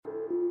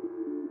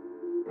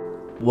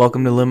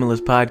Welcome to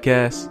Limitless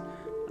Podcast.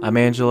 I'm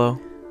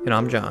Angelo. And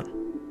I'm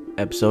John.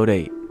 Episode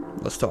 8.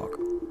 Let's talk.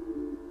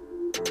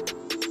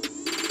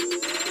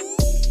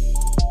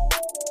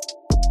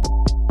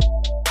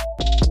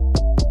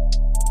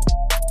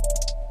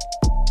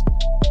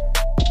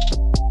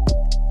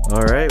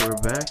 Alright, we're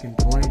back in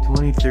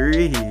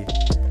 2023.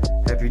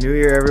 Happy New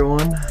Year,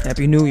 everyone.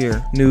 Happy New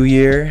Year. New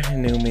year,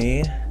 new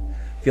me.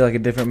 Feel like a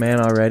different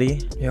man already.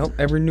 Yep.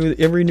 Every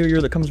new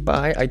year that comes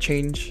by, I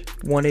change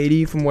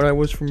 180 from what I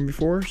was from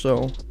before,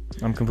 so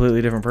I'm a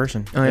completely different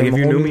person. I am a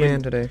whole new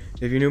man today.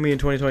 If you knew me in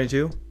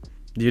 2022,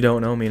 you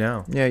don't know me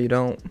now. Yeah, you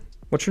don't.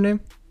 What's your name?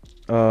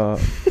 I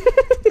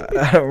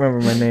don't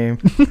remember my name.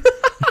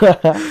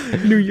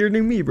 New year,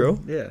 new me, bro.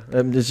 Yeah.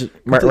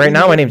 Right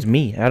now, my name's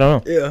me. I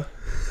don't know. Yeah.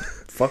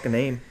 Fucking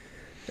name.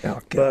 Oh,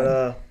 God.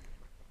 But,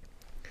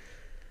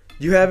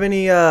 do you have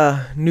any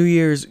New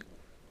Year's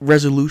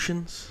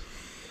resolutions?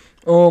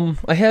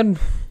 I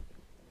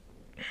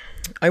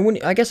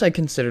guess I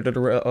considered it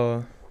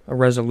a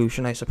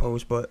resolution, I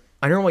suppose, but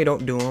I normally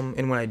don't do them,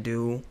 and when I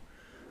do,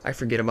 I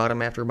forget about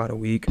them after about a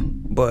week.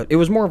 But it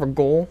was more of a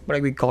goal, but I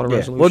could call it a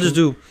resolution. We'll just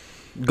do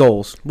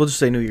goals. We'll just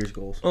say New Year's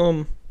goals.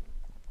 Because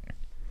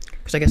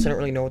I guess I don't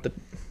really know what the...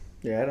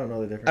 Yeah, I don't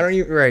know the difference. I don't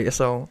even... Right,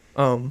 so,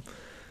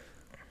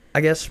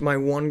 I guess my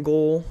one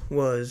goal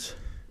was...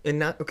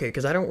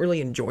 because I don't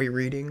really enjoy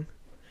reading.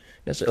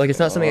 It's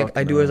not something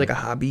I do as, like, a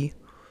hobby.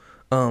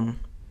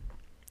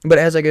 But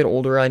as I get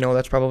older, I know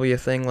that's probably a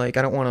thing. Like,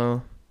 I don't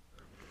want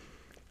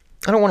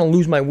to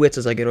lose my wits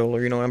as I get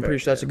older, you know. I'm pretty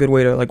sure that's a good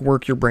way to, like,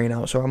 work your brain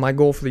out. So my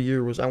goal for the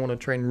year was I want to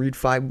try and read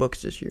 5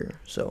 books this year.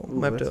 So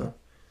I have to...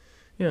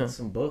 That's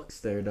some books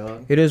there,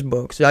 dog. It is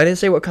books. I didn't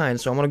say what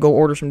kind, so I'm going to go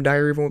order some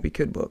Diary of a Wimpy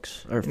Kid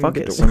books. Or fuck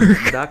it, some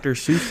Dr.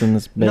 Seuss in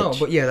this bitch. No,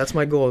 but yeah, that's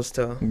my goal is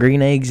to...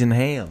 Green eggs and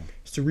ham.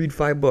 Is to read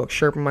 5 books,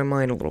 sharpen my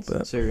mind a little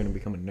bit. So you're going to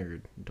become a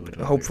nerd.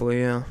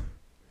 Hopefully, yeah.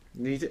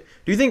 Do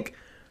you think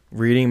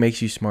reading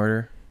makes you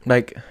smarter?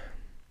 Like,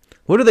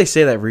 what do they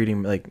say that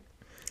reading, like,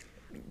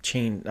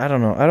 change? I don't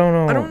know. I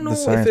don't know the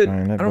science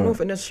behind it. I don't know if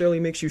it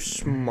necessarily makes you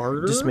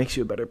smarter. It just makes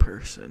you a better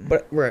person.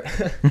 But, right.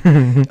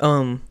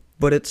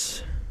 But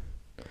it's...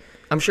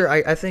 I'm sure,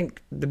 I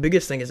think the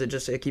biggest thing is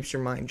it keeps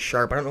your mind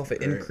sharp. I don't know if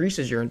it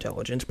increases your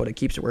intelligence, but it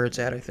keeps it where it's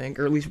at, I think.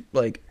 Or at least,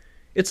 like,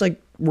 it's like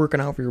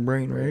working out for your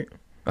brain, right?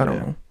 I don't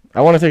know.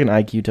 I want to take an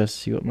IQ test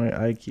to see what my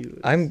IQ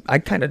is. I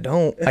kind of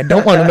don't. I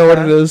don't want to know what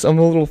it is. I'm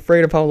a little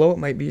afraid of how low it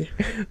might be.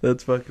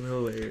 That's fucking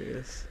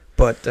hilarious.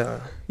 But,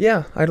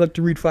 yeah, I'd like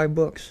to read 5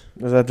 books.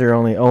 Was that their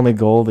only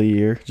goal of the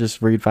year?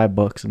 Just read 5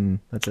 books and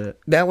that's it?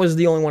 That was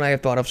the only one I have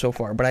thought of so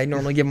far. But I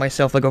normally give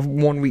myself, like, a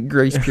 1-week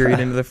grace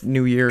period into the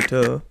new year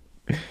to...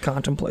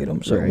 contemplate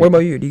them. So, What about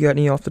you? Do you got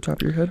any off the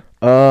top of your head?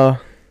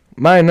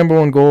 My number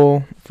one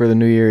goal for the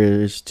new year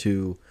is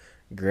to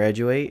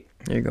graduate.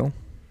 There you go.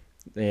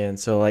 And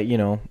so, like, you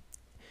know,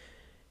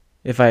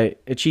 if I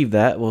achieve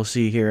that, we'll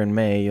see here in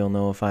May. You'll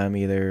know if I'm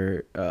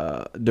either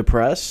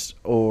depressed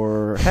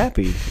or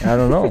happy. I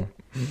don't know.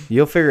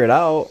 You'll figure it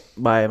out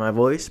by my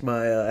voice,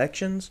 my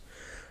actions,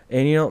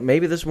 and you know,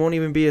 maybe this won't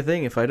even be a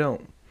thing if I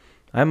don't.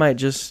 I might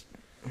just,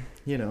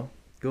 you know,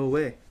 go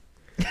away.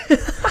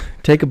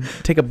 Take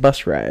a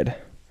bus ride.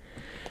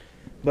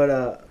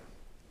 But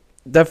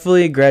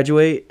definitely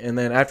graduate, and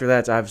then after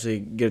that, obviously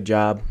get a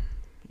job.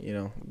 You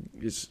know,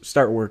 just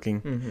start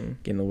working,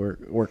 get in the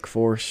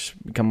workforce,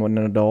 become an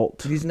adult.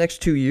 These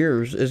next 2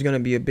 years is going to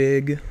be a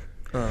big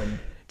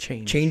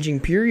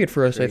changing period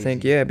for us. Crazy. I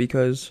think, yeah,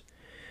 because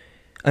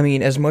I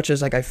mean, as much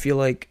as like I feel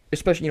like,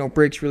 especially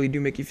breaks really do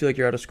make you feel like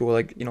you're out of school.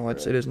 Like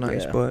it is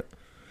nice, but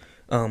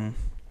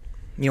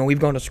we've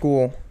gone to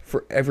school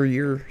for every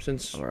year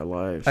since our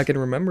lives. I can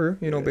remember,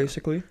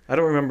 basically. I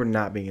don't remember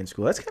not being in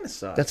school. That's kind of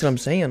sucks. That's what I'm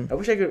saying. I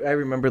wish I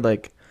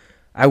could.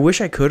 I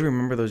wish I could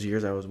remember those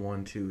years. I was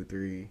 1, 2,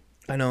 3.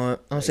 I know.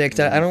 I'll say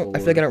because I feel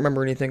like I don't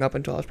remember anything up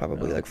until I was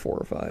probably like 4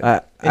 or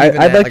 5.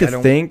 I'd like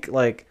to think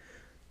like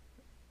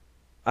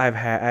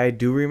I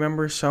do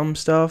remember some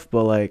stuff,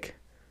 but like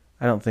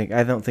I don't think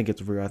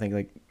it's real. I think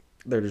like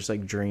they're just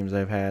like dreams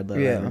I've had that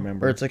I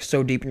remember. Or it's like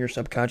so deep in your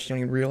subconscious you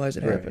don't even realize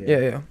it happened.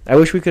 Yeah. I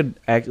wish we could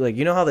act like,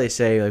 you know how they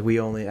say like we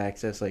only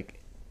access like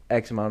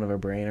X amount of our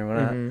brain or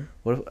whatnot.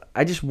 Mm-hmm.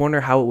 I just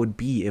wonder how it would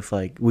be if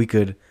like we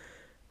could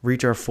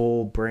reach our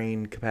full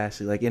brain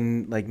capacity, like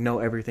in like know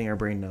everything our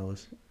brain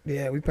knows.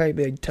 Yeah, we'd probably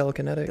be like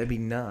telekinetic. That'd be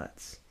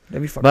nuts.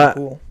 That'd be fucking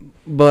cool.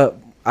 But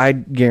I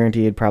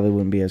guarantee it probably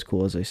wouldn't be as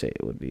cool as they say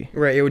it would be.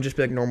 Right, it would just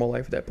be like normal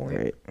life at that point.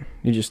 Right.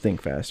 You just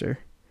think faster.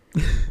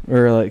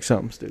 Or like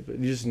something stupid.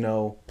 You just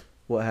know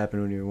what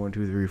happened when you were 1,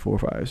 2, 3, 4,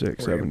 5,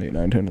 6, 7, 8,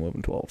 9, 10,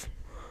 11, 12.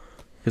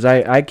 Because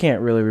I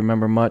can't really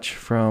remember much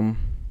from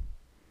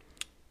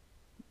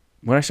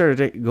when I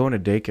started going to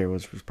daycare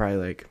was probably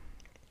like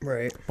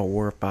 4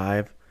 or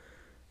 5.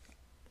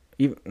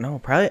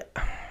 Probably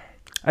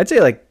I'd say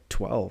like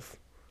 12.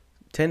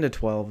 10 to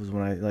 12 is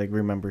when I like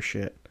remember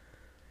shit.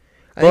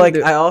 But like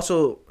I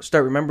also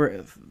start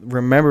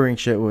remembering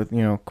shit with,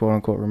 quote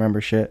unquote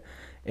remember shit.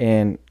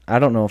 And I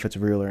don't know if it's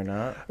real or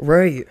not.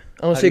 Right.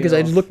 I don't How say do you because I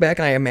know just look back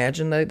and I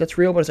imagine that's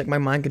real, but it's like my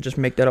mind could just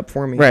make that up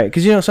for me. Right,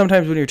 because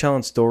sometimes when you're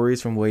telling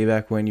stories from way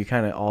back when, you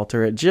kind of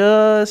alter it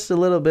just a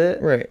little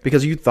bit. Right.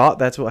 Because you thought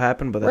that's what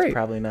happened, but that's Right.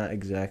 probably not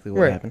exactly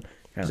what happened.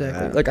 Kinda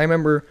Exactly. Like I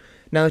remember,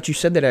 now that you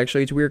said that,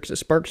 actually, it's weird because it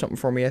sparked something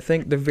for me. I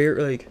think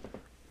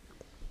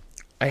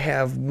I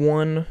have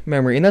one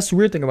memory, and that's the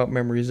weird thing about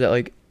memories, that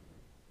like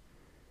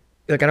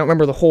I don't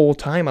remember the whole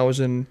time I was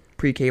in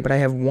pre-K, but I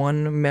have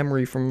one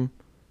memory from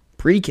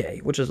pre-K,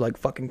 which is like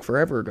fucking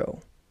forever ago.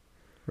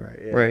 Right.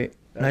 Yeah. Right.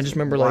 And I just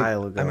remember I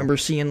remember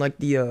seeing like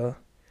the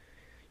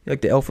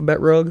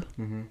alphabet rug.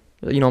 Mm-hmm.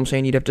 You know what I'm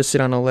saying? You'd have to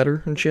sit on a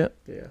letter and shit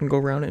Yeah. and go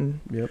around it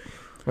and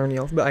learn the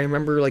alphabet. I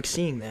remember like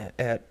seeing that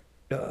at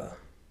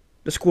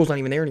the school's not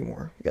even there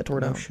anymore. It got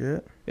torn down. Oh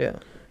shit. Yeah.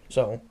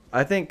 So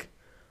I think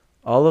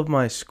all of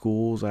my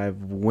schools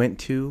I've went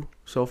to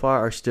so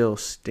far are still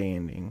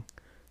standing,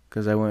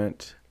 because I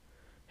went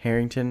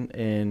Harrington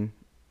and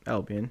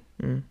Albion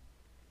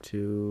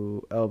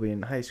to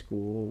Albion High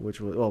School,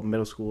 which was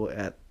middle school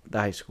at the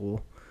high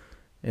school,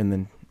 and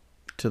then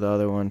to the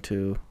other one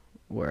to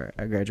where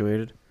I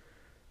graduated.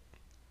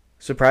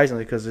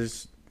 Surprisingly,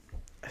 because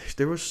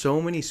there were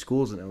so many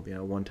schools in Albion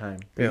at one time.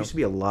 There used to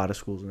be a lot of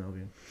schools in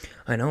Albion.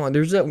 I know.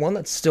 There's that one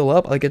that's still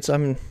up. Like it's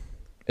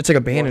like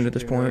abandoned at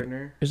this point.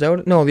 Gardner. Is that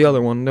what? No, the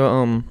other one. The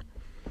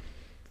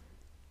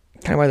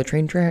kind of by the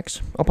train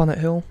tracks up on that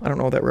hill. I don't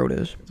know what that road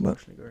is, but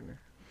Gardner.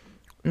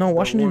 no,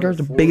 Washington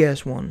Gardner's a big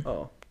ass one.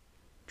 Oh,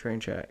 train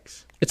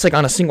tracks. It's like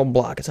on a single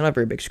block. It's not a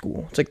very big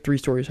school. It's like 3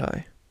 stories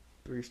high.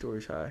 3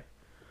 stories high.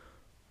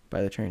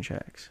 By the train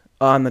tracks.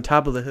 On the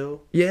top of the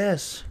hill?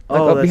 Yes.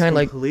 Like Up that's behind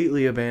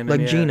completely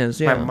abandoned. like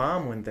Gina's, yeah. My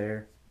mom went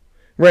there.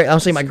 Right, I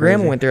was saying my It's grandma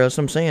crazy. went there. That's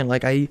what I'm saying.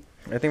 Like I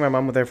think my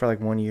mom went there for like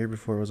 1 year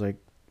before it was like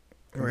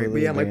right,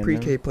 but yeah, my abandoned.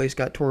 pre-K place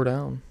got tore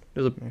down.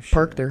 There's a Oh, shit.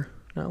 park there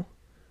now.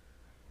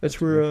 That's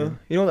where wicked.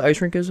 you know where the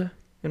ice rink is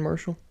in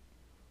Marshall.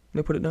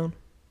 They put it down.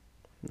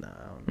 No.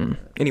 I don't know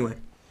that. Anyway.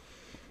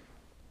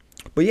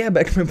 But yeah,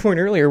 back to my point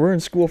earlier, we're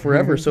in school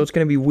forever, so it's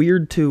gonna be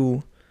weird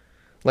to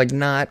like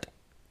not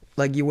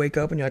like you wake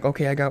up and you're like,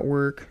 okay, I got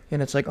work,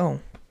 and it's like, oh,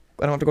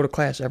 I don't have to go to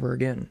class ever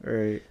again.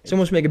 Right. It's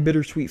almost like a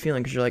bittersweet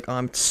feeling because you're like, oh,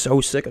 I'm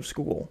so sick of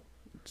school,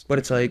 but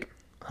it's like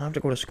I don't have to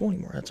go to school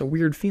anymore. That's a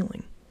weird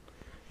feeling.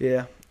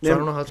 Yeah. So I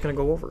don't know how it's gonna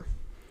go over.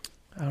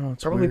 I don't know.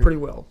 It's Probably weird. pretty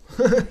well.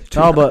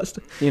 No, but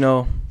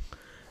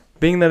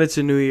being that it's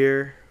a new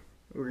year,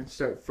 we're gonna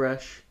start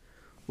fresh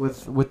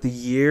with the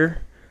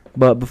year.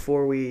 But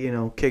before we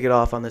kick it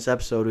off on this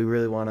episode, we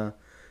really want to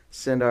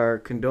send our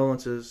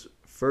condolences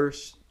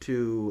first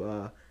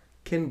to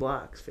Ken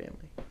Block's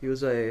family. He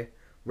was a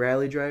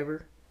rally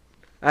driver.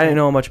 I didn't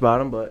know much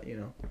about him, but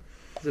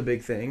it's a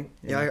big thing.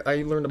 Yeah,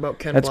 I learned about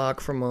Ken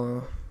Block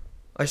from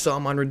I saw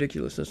him on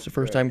Ridiculousness the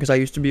first time because I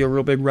used to be a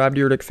real big Rob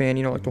Dyrdek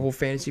fan, like the whole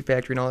Fantasy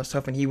Factory and all that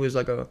stuff, and he was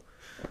like a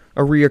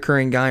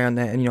reoccurring guy on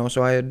that, and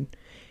so I didn't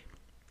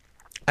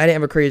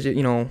have a crazy,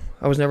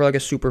 I was never like a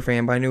super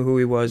fan, but I knew who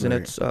he was, and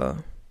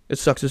it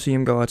sucks to see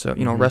him go. It's a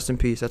rest in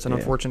peace. That's an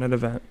unfortunate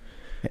event.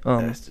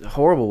 It's a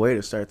horrible way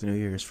to start the New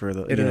Year's for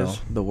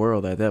the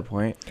world at that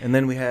point. And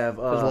then we have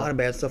there's a lot of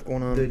bad stuff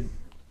going on.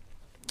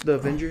 The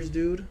Avengers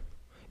dude.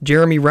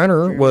 Jeremy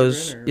Renner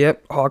was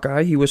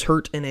Hawkeye. He was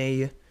hurt in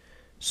a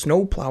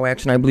snowplow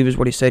accident, I believe is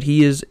what he said.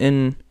 He's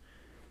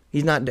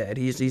not dead.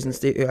 He's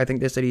in I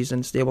think they said he's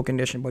in stable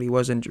condition, but he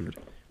was injured.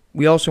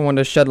 We also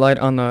wanted to shed light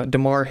on the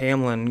DeMar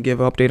Hamlin, give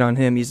an update on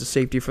him. He's the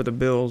safety for the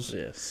Bills.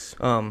 Yes.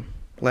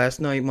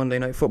 Last night, Monday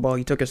Night Football,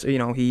 he took us.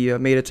 He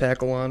made a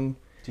tackle on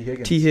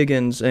T.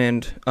 Higgins,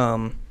 and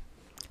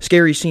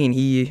scary scene.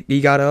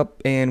 He got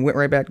up and went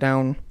right back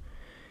down.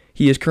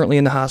 He is currently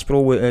in the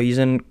hospital. He's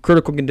in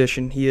critical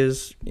condition. He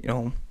is,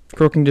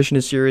 critical condition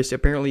is serious.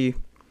 Apparently,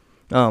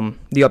 as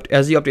the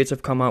updates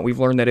have come out, we've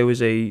learned that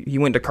he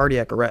went to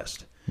cardiac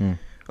arrest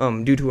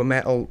due to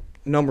a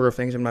number of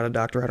things. I'm not a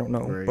doctor. I don't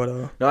know, right.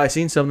 But no, I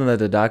seen something that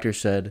the doctor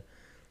said.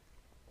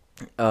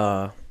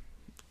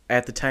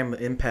 At the time of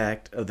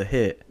impact of the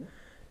hit,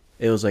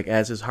 it was like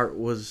as his heart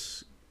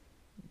was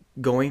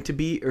going to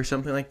beat or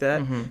something like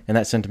that, and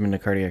that sent him into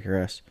cardiac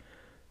arrest.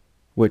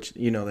 Which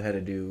they had to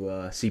do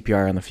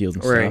CPR on the field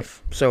and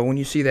stuff. So when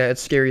you see that,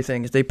 it's scary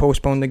things. They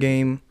postponed the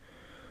game.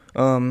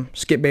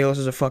 Skip Bayless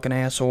is a fucking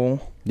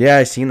asshole. Yeah,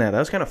 I seen that. That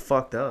was kind of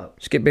fucked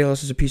up. Skip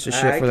Bayless is a piece of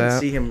shit for that. I can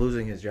see him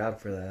losing his job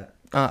for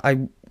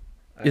that.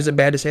 Is it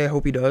bad to say? I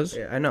hope he does.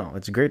 Yeah, I know.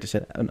 It's great to say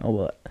that. I know,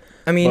 but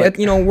I mean,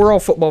 we're all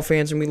football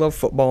fans and we love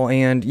football.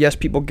 And yes,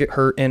 people get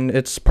hurt and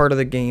it's part of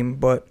the game.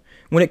 But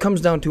when it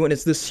comes down to it,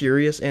 it's this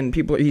serious and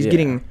he's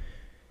getting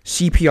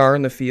CPR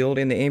in the field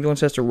and the ambulance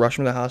has to rush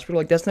him to the hospital.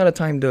 Like, that's not a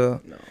time to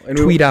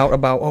tweet out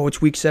about,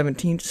 it's week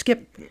 17.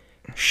 Skip,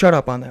 shut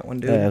up on that one,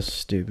 dude. That's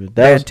stupid.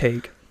 Bad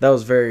take. That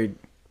was very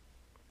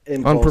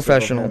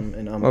unprofessional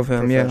of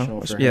him.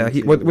 Yeah.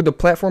 With the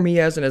platform he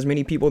has and as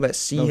many people that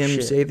see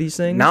him say these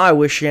things. Now I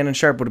wish Shannon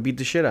Sharp would have beat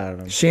the shit out of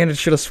him. Shannon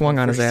should have swung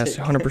on his ass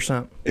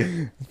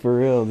 100%. For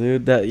real,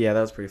 dude. That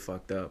was pretty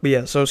fucked up. But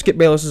yeah, so Skip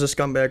Bayless is a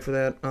scumbag for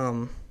that.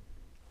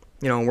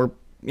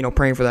 We're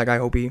praying for that guy.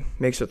 Hope he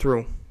makes it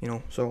through.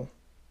 So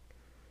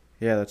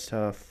Yeah, that's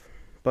tough.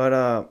 But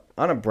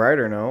on a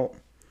brighter note,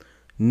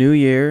 New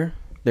Year,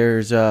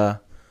 there's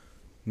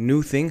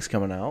new things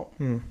coming out.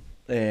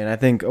 And I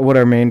think what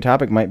our main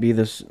topic might be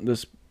this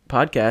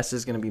podcast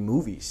is going to be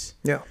movies.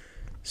 Yeah.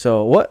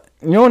 So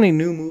you know any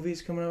new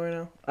movies coming out right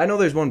now? I know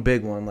there's one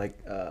big one, like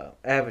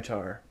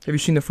Avatar. Have you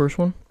seen the first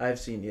one? I've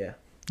seen, yeah.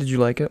 Did you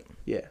like it?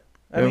 Yeah.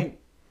 I mean,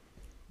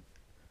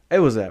 it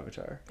was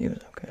Avatar. It was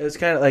okay. It's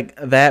kind of like,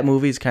 that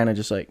movie's kind of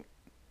just like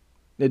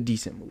a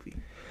decent movie.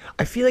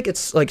 I feel like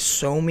it's like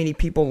so many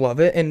people love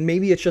it, and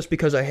maybe it's just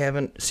because I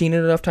haven't seen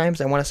it enough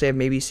times. I want to say I've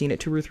maybe seen it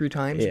 2 or 3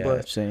 times, Yeah,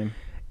 but same.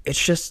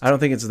 it's just... I don't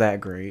think it's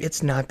that great.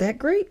 It's not that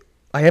great.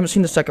 I haven't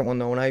seen the second one,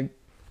 though, and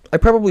I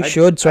probably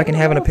should, so I can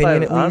have an opinion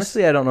at least.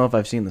 Honestly, I don't know if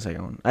I've seen the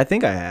second one. I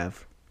think I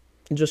have.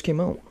 It just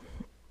came out.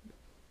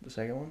 The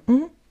second one?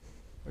 Mm-hmm. Or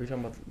are you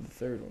talking about the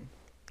third one?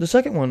 The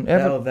second one.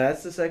 Oh,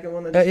 that's the second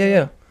one?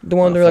 Yeah. The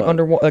one they're like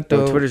under like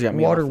the Twitter's got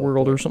me water off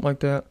world or something like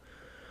that.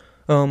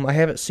 I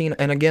haven't seen,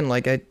 and again,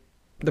 like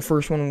the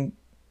first one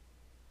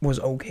was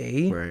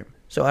okay. Right.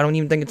 So I don't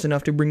even think it's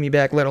enough to bring me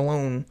back, let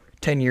alone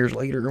 10 years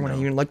later when I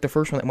even liked the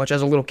first one that much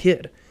as a little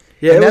kid.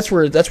 Yeah, and that's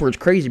where it's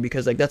crazy,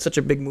 because like that's such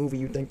a big movie.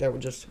 You'd think that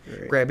would just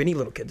grab any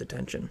little kid's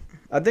attention.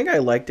 I think I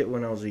liked it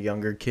when I was a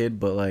younger kid,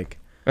 but like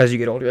as you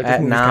get older,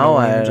 like, now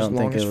I don't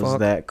think it was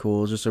that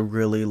cool. Just a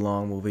really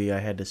long movie I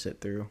had to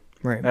sit through.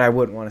 Right. And I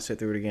wouldn't want to sit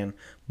through it again.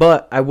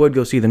 But I would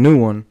go see the new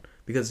one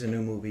because it's a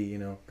new movie. You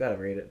know, gotta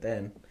rate it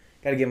then.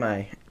 Gotta get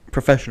my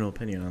professional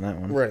opinion on that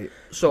one. Right.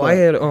 So I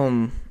had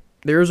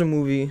there's a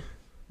movie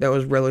that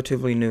was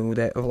relatively new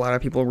that a lot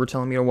of people were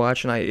telling me to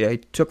watch, and I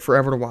took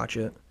forever to watch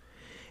it.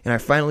 And I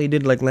finally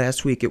did, like,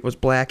 last week. It was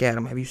Black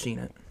Adam. Have you seen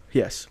it?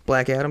 Yes.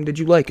 Black Adam. Did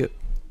you like it?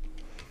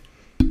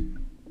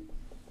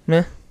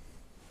 Meh.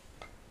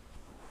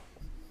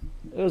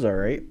 It was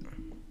alright.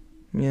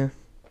 Yeah.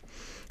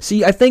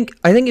 See, I think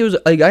it was,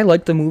 like, I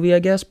liked the movie, I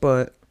guess,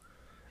 and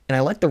I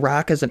like The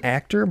Rock as an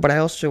actor, but I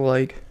also,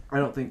 like... I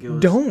don't think it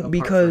was...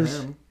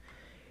 because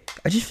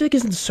I just feel like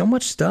it's in so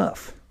much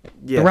stuff.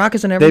 Yeah. The Rock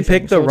is in everything. They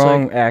picked the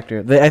wrong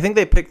actor. I think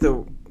they picked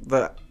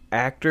the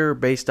actor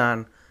based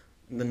on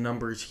the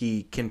numbers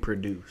he can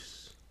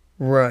produce.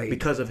 Right.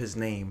 Because of his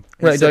name.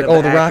 Right, like,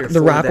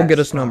 the Rock will get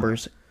us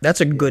numbers.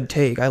 That's a good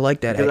take. I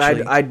like that,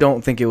 actually. I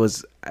don't think it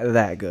was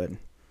that good.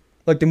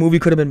 Like, the movie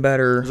could have been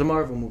better. It was a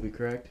Marvel movie,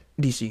 correct?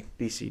 DC.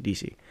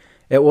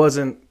 It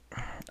wasn't...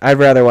 I'd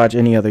rather watch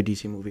any other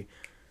DC movie.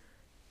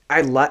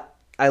 I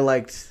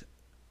liked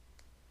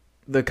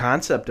the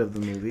concept of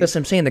the movie. That's what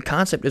I'm saying. The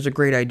concept is a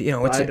great idea. You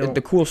know, it's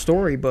a cool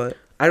story, but...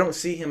 I don't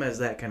see him as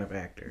that kind of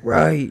actor.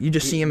 Right. You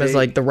just see him as,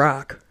 like, The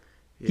Rock.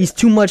 Yeah. He's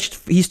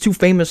too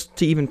famous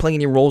to even play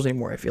any roles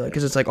anymore, I feel like.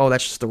 Because it's like, oh,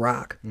 that's just The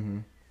Rock. Mm-hmm.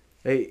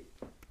 Hey,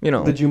 you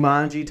know. The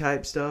Jumanji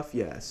type stuff,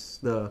 yes.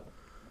 The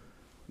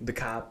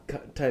cop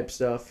type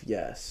stuff,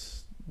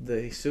 yes.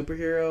 The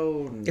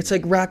superhero. It's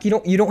like, Rock, you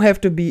don't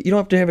have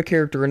to have a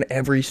character in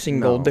every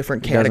single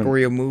different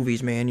category of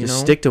movies, man. You know,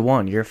 stick to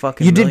one. You're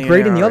fucking. You did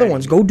great in the other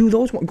ones. Go do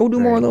those. Go do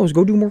more of those.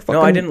 Go do more fucking.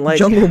 No, I didn't like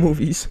jungle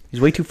movies.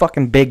 He's way too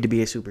fucking big to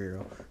be a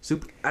superhero.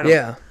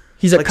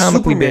 He's like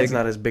comically Superman's big.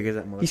 Not as big as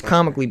that motherfucker. He's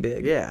comically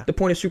big. Yeah. The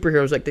point of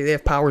superheroes is like they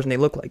have powers and they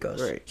look like us.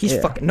 Right. He's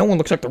fucking. No one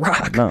looks like The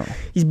Rock. No.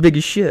 He's big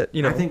as shit.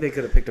 You know. I think they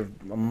could have picked a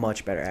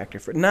much better actor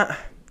for not.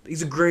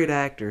 He's a great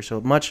actor,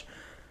 so much.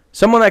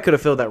 Someone that could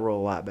have filled that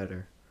role a lot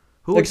better.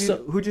 Who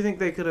do you think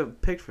they could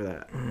have picked for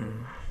that?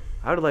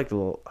 I would have liked a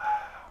little.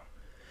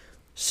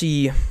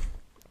 See,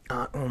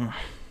 God,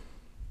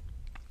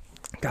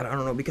 I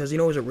don't know, because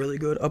who's a really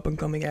good up and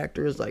coming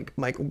actor is like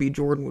Michael B.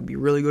 Jordan would be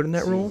really good in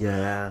that role.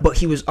 Yeah, but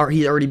he's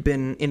already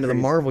been into the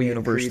Marvel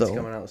universe though.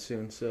 Coming out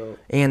soon, so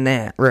and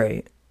that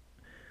right.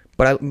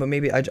 But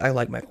maybe I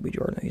like Michael B.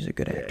 Jordan. He's a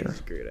good actor. He's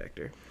a great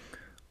actor.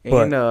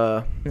 And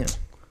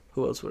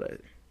who else would I?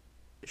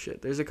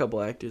 Shit, there's a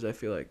couple actors I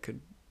feel like could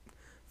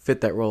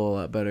fit that role a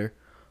lot better.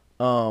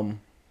 I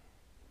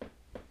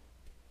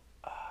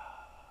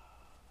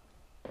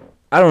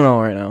don't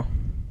know right now.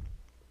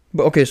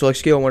 But okay, so like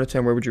scale of 1 to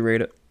 10, where would you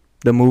rate it?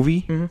 The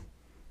movie? Mm-hmm.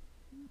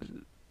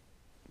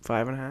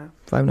 5.5.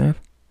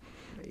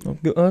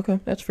 5.5. Okay,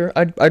 that's fair.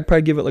 I'd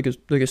probably give it like a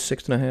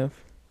 6.5.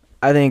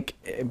 I think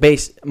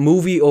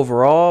movie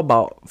overall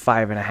about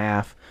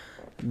 5.5.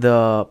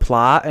 The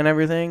plot and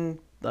everything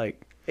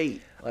like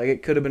 8. Like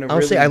it could have been a.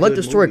 I'll say I like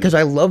the story because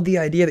I love the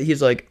idea that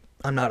he's like,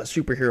 I'm not a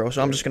superhero,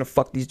 so I'm just gonna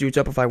fuck these dudes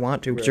up if I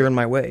want to because you're in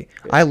my way.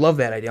 Yeah. I love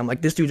that idea. I'm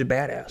like, this dude's a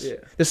badass. Yeah.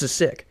 This is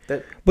sick.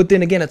 But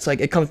then again, it's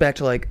like it comes back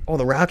to like, oh,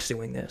 The Rock's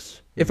doing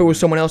this. If it was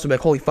someone else, I'd be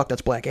like, holy fuck,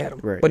 that's Black Adam.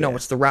 Right, but no,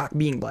 it's The Rock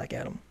being Black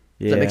Adam.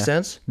 Does that make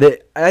sense?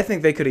 I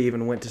think they could have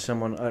even went to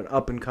someone, an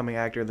up and coming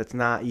actor that's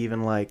not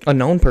even like a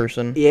known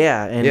person.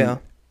 Yeah, and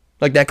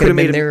like that could have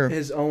been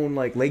his own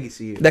like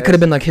legacy. That could have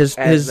been like his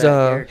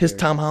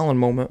Tom Holland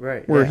moment,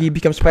 right? Where he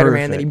becomes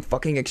Spider-Man and he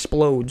fucking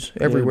explodes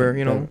everywhere.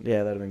 You know?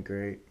 Yeah, that'd have been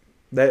great.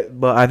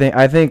 But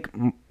I think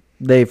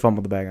they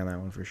fumbled the bag on that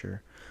one for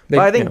sure. But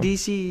I think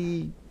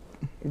DC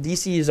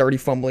is already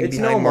fumbling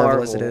behind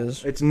Marvel as it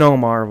is. It's no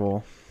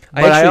Marvel.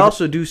 But I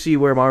also do see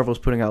where Marvel's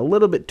putting out a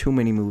little bit too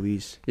many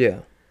movies. Yeah.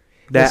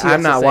 that see, I'm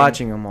that's the not thing.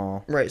 watching them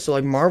all. Right, so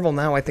like Marvel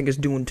now I think is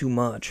doing too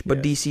much,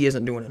 but Yes. DC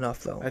isn't doing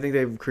enough though. I think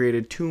they've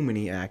created too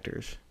many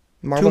actors.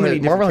 Marvel many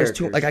different has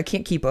too characters. like I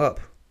can't keep up.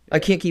 I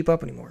can't keep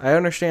up anymore. I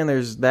understand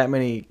there's that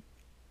many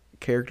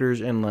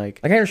characters in like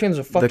I can understand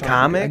there's a fuck the ton.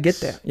 comics. I get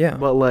that. Yeah.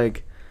 But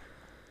like,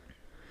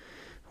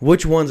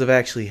 which ones have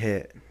actually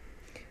hit?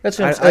 That's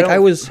what I'm I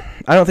saying.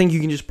 I don't think you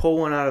can just pull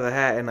one out of the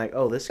hat and like,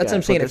 oh, this guy. That's what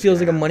I'm put saying. It this feels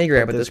guy like a on, money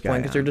grab put at this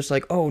point because they're on. just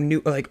like, oh,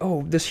 new, like,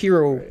 oh, this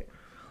hero. Right.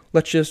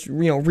 Let's just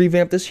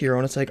revamp this hero,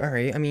 and it's like, all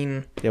right. I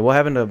mean, Yeah, what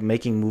happened to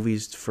making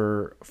movies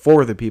for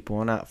the people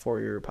and not for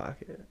your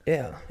pocket?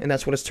 yeah, and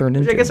that's what it's turned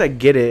Which into. I guess I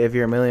get it. If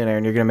you're a millionaire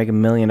and you're gonna make $1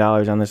 million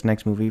on this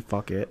next movie,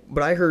 fuck it.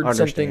 But I heard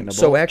something. Understandable.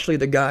 So actually,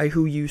 the guy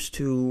who used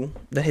to,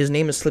 his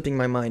name is slipping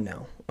my mind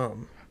now.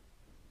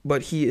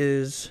 But he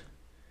is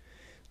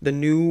the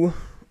new.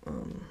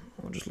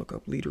 I'll just look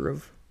up leader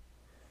of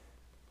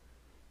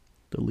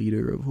The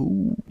leader of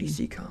who?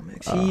 DC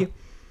Comics. He,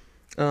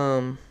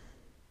 no,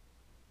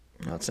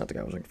 that's not the guy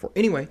I was looking for.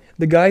 Anyway,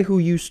 the guy who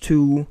used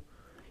to,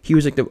 he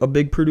was like a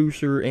big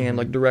producer and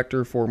like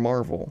director for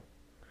Marvel.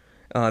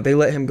 They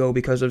let him go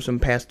because of some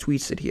past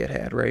tweets that he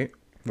had, right?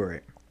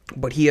 Right.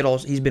 But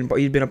he's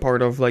been a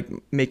part of like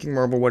making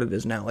Marvel what it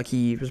is now. Like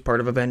he was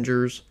part of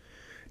Avengers,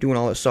 doing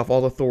all that stuff,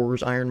 all the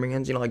Thors, Iron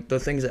Mans, like the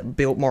things that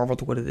built Marvel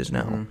to what it is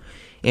now. Mm-hmm.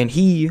 And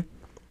he,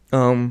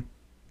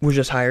 was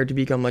just hired to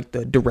become like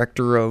the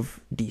director of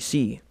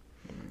DC.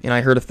 And I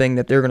heard a thing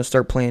that they're gonna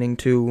start planning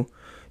to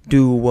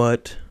do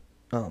what,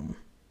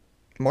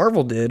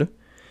 Marvel did,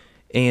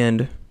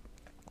 and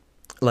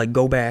like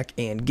go back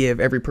and give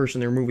every person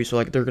their movie. So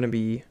like they're gonna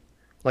be,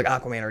 like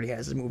Aquaman already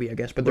has his movie, I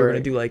guess, but they're gonna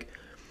do like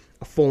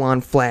a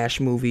full-on Flash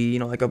movie,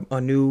 like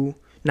a new,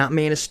 not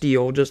Man of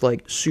Steel, just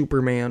like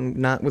Superman,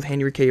 not with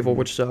Henry Cavill,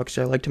 which sucks.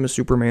 I liked him as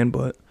Superman,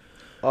 but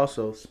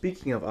Also,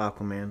 speaking of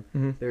Aquaman,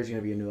 there's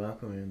gonna be a new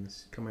Aquaman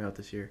coming out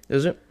this year.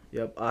 is it?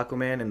 Yep,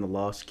 Aquaman and the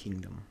Lost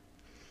Kingdom.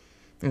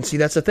 And see,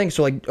 that's the thing.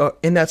 So like,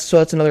 that's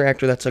another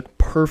actor that's like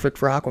perfect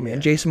for Aquaman. Yeah.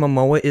 Jason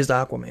Momoa is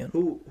Aquaman.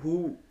 Who? You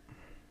know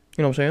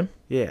what I'm saying?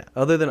 Yeah.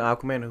 Other than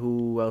Aquaman,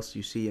 who else do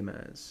you see him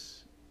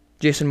as?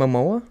 Jason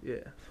Momoa? Yeah.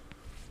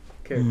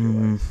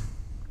 Character-wise.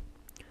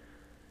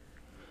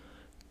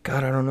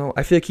 God, I don't know.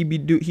 I feel like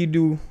he'd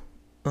do.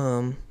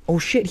 Oh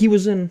shit, he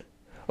was in.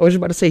 I was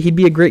about to say he'd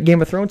be a great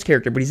Game of Thrones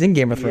character, but he's in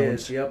Game of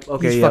Thrones. Yes, yep.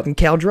 Okay. He's yep. fucking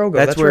Khal Drogo.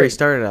 That's where right. he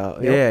started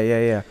out. Yep.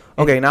 Yeah.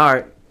 Okay,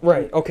 now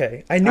Right.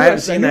 Okay. I I knew haven't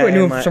seen that. I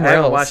knew him I from somewhere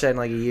haven't else. watched that in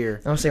like a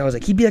year. I was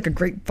like, he'd be like a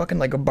great fucking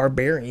like a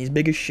barbarian. He's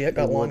big as shit,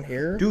 got long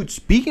hair. Dude,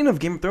 speaking of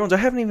Game of Thrones, I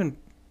haven't even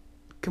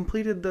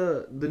completed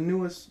the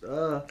newest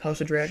House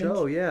of Dragons.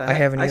 show. Yeah, I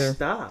haven't either. I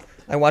stopped.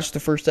 I watched the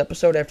first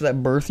episode after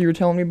that birth you were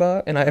telling me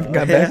about, and I haven't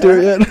got back to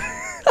it yet.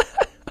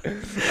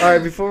 All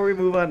right, before we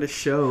move on to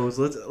shows,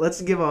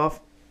 let's give off.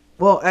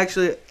 Well,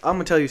 actually, I'm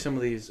gonna tell you some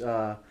of these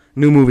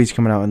new movies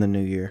coming out in the new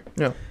year.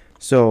 Yeah.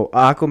 So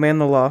Aquaman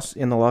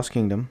in the Lost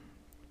Kingdom,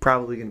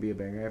 probably gonna be a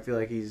banger. I feel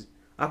like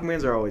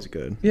Aquamans are always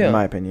good, in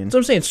my opinion. So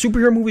I'm saying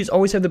superhero movies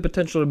always have the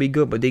potential to be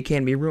good, but they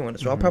can be ruined.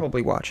 So I'll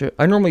probably watch it.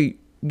 I normally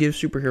give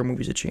superhero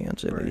movies a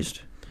chance at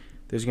least.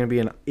 There's gonna be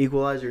an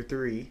Equalizer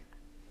 3.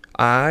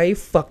 I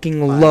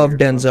fucking love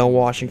Denzel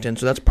Washington,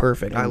 so that's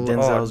perfect. I love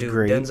Denzel's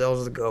great.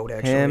 Denzel's the GOAT,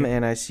 actually. Him,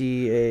 and I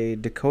see a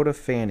Dakota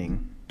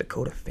Fanning,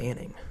 Dakota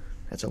Fanning.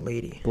 That's a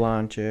lady.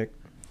 blonde chick.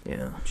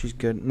 Yeah. She's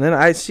good. And then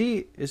I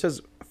see it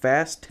says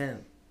Fast 10.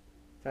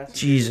 Fast and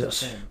Jesus.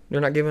 Furious 10.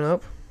 They're not giving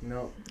up?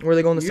 No. Where are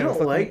they going this You time?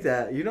 don't like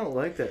that. You don't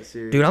like that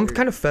series. Dude, I'm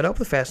kind of fed up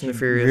with Fast and the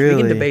Furious. We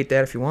Really? can debate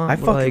that if you want. I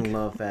but, fucking like,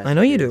 love Fast. I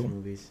know you Furious do.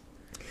 Movies.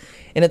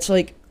 And it's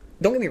like,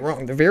 don't get me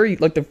wrong,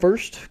 the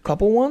first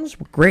couple ones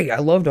were great. I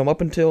loved them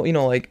up until,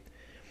 like,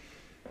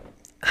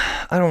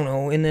 I don't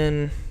know. And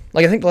then,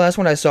 like, I think the last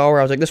one I saw where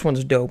I was like, this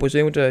one's dope was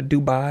they went to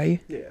Dubai.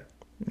 Yeah.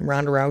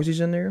 Ronda Rousey's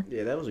in there.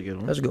 Yeah, that was a good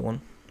one. That was a good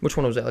one. Which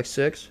one was that? Like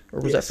 6?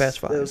 Or was that Fast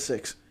 5? That was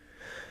 6.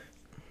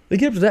 They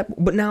get up to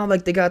that, but now,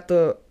 like, they got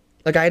the,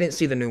 like, I didn't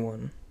see the new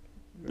one.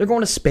 They're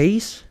going to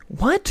space?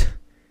 What?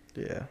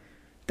 Yeah.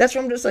 That's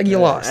what I'm just like, you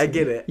lost. I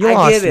get it. You I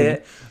lost get me.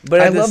 it.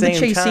 But I at love the the same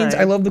chase scenes.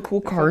 time- I love the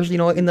cool cars,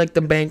 and like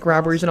the bank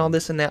robberies and all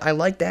this and that. I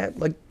like that.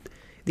 Like,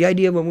 the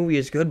idea of a movie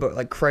is good, but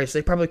like, Christ,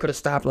 they probably could have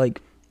stopped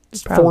like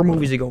 4 Probably.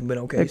 movies ago and been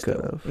okay They still,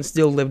 could've. and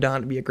still lived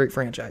on to be a great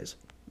franchise.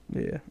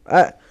 Yeah.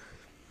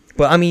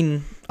 But I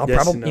mean, I'll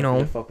That's probably, enough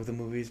to fuck with the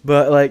movies.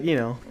 But like,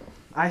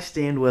 I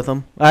stand with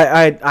them.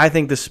 I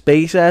think the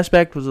space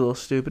aspect was a little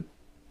stupid.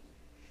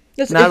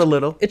 it's Not a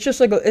little. It's just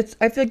like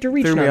I feel like you're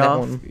reaching Threw on me that off.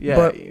 one. Yeah.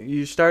 But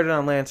You started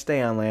on land,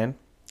 stay on land.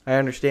 I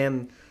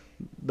understand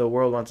the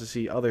world wants to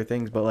see other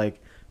things, but like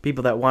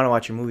people that want to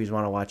watch your movies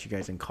want to watch you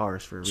guys in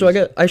cars for a reason.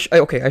 so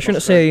I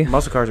shouldn't say.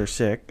 Muscle cars are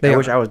sick. They I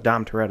wish are. I was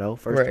Dom Toretto,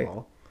 first Right. of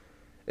all.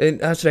 And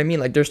that's what I mean.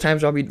 Like, there's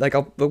times I'll be like,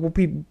 we'll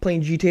be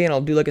playing GTA and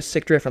I'll do like a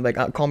sick drift. And I'm like,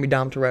 I'll call me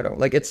Dom Toretto.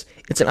 Like, it's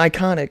an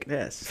iconic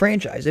Yes.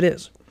 franchise. It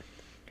is.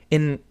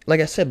 And like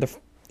I said,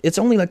 it's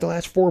only like the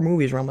last 4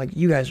 movies where I'm like,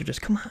 you guys are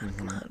just come on.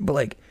 But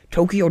like,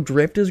 Tokyo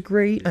Drift is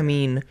great. I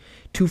mean,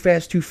 Too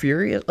Fast, Too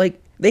Furious.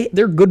 Like,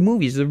 they're good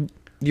movies.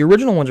 the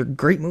original ones are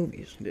great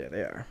movies. Yeah,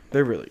 they are.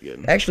 They're really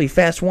good. Actually,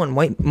 Fast 1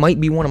 might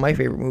be one of my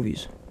favorite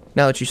movies.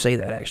 Now that you say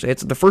that, actually.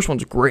 The first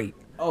one's great.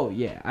 Oh,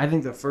 yeah. I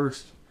think the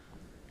first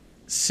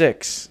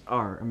 6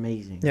 are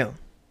amazing. Yeah.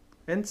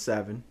 And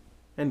 7.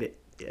 And 8.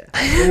 Yeah.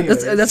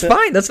 that's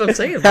fine. That's what I'm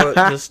saying. But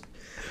just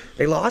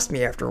they lost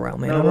me after a while,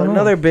 man. No, I don't know.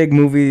 another big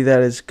movie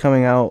that is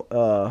coming out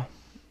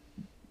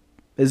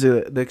is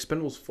The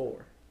Expendables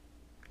 4.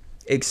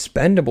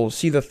 Expendables.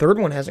 See, the third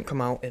one hasn't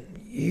come out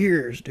in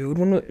years, dude.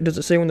 When does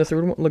it say when the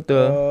third one, like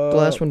the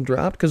last one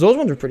dropped? Because those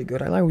ones are pretty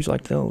good. I always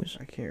liked those.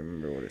 I can't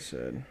remember what it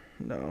said.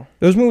 No.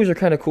 Those movies are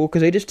kind of cool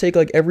because they just take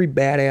like every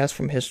badass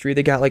from history.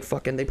 They got like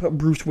fucking. They put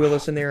Bruce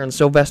Willis in there and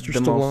Sylvester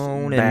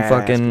Stallone and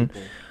fucking.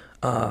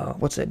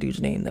 What's that dude's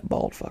name? That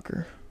bald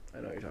fucker. I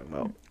know what you're talking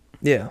about.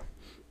 Yeah.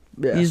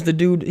 Yeah. He's the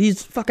dude.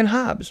 He's fucking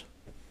Hobbs,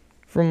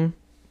 from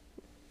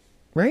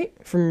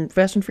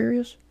Fast and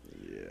Furious.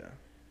 Yeah.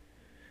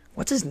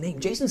 What's his name?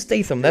 Jason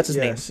Statham. That's his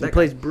name. He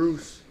plays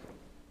Bruce.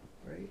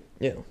 Right.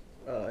 Yeah.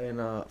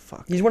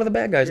 Fuck. He's one of the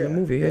bad guys in the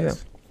movie. Yeah.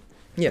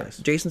 Yes.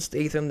 Jason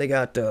Statham. They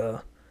got.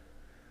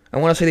 I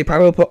want to say they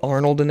probably put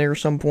Arnold in there at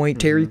some point.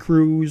 Terry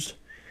Crews.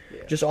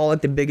 Yeah. Just all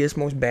like the biggest,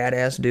 most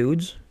badass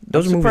dudes.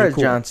 Those I'm movies are surprised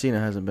cool. John Cena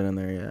hasn't been in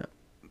there yet.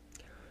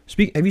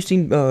 Have you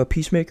seen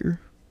Peacemaker?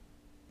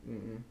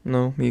 Mm-mm.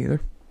 No, me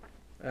either.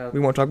 We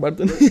won't talk about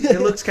it then.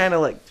 It looks kind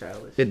of like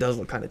childish. It does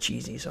look kind of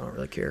cheesy, so I don't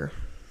really care.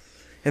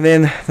 And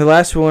then the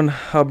last one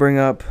I'll bring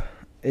up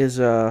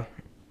is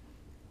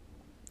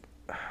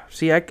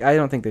see, I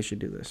don't think they should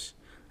do this.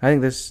 I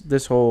think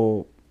this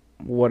whole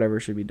whatever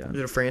should be done. Is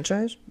it a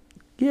franchise?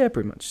 Yeah,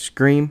 pretty much.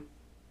 Scream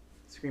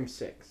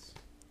 6.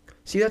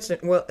 See, that's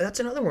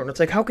another one. It's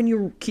like, how can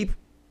you keep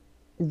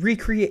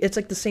recreate? It's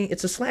like the same.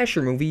 It's a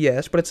slasher movie,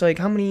 yes, but it's like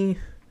how many?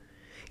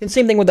 And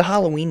same thing with the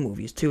Halloween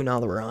movies too. Now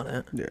that we're on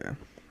it, Yeah.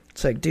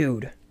 it's like,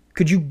 dude,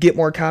 could you get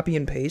more copy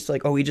and paste?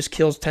 Like, oh, he just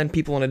kills 10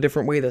 people in a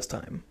different way this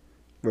time.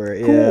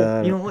 Right. Cool.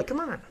 Yeah. You know, like, come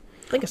on.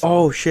 Think of something.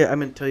 Oh shit! I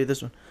meant to tell you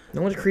this one.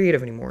 No one's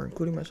creative anymore,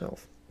 including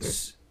myself.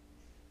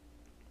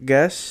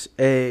 Guess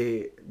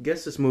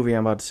this movie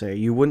I'm about to say.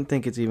 You wouldn't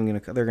think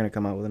they're gonna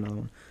come out with another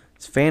one.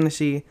 It's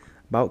fantasy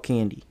about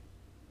candy.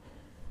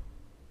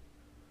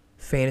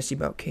 Fantasy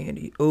about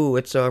candy. Oh,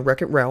 it's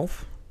Wreck-It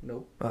Ralph.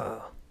 Nope.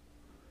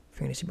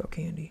 Fantasy about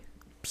candy.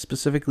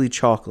 Specifically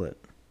chocolate.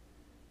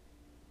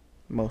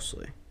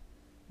 Mostly.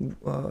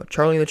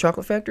 Charlie and the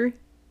Chocolate Factory.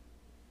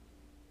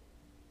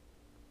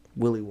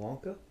 Willy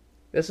Wonka.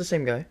 That's the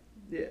same guy,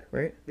 Yeah.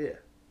 right? Yeah.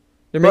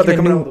 They're But making they're a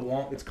coming new. out with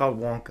Wonka. It's called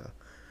Wonka.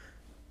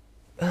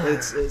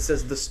 It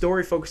says the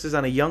story focuses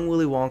on a young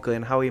Willy Wonka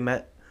and how he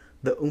met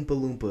the Oompa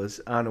Loompas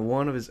on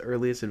one of his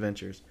earliest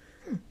adventures.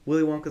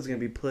 Willy Wonka is going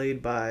to be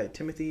played by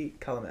Timothy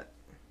Chalamet.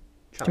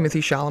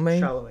 Timothy Chalamet.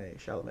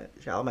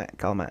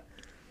 Chalamet.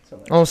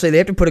 I'll say they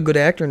have to put a good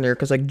actor in there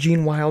because like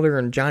Gene Wilder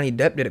and Johnny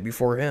Depp did it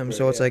before him,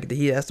 so it's Yeah. like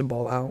he has to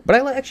ball out. But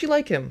I actually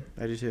like him.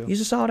 I do too.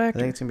 He's a solid I actor.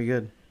 think it's going to be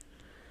good.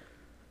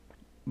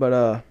 But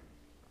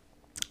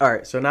all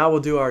right, so now we'll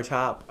do our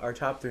top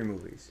 3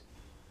 movies.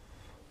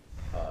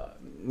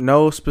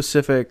 No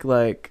specific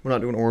like We're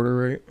not doing order,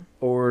 right?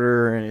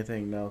 order or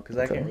anything, no, because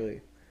I Okay. can't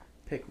really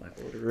pick my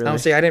order. Really. I'll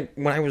say I didn't.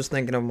 When I was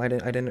thinking of them, I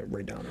didn't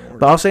write down the order.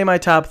 But I'll say my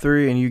top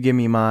 3, and you give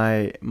me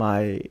my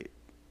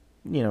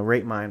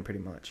rate mine pretty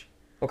much.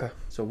 Okay.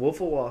 So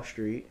Wolf of Wall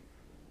Street,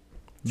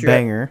 So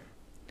banger.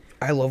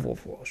 I love Wolf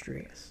of Wall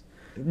Street.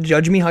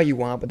 Judge me how you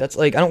want, but that's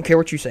like I don't care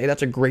what you say.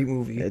 That's a great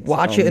movie. It's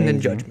Watch it and then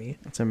amazing. judge me.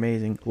 It's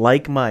amazing.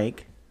 Like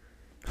Mike.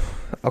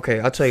 Okay,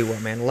 I'll tell you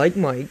what, man. Like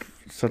Mike.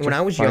 Such When a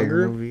I was fire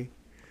younger- movie.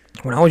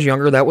 When I was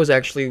younger, that was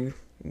actually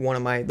one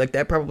of my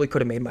that probably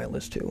could have made my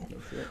list too.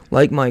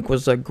 Like Mike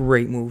was a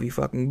great movie.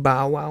 Fucking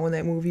Bow Wow in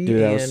that movie.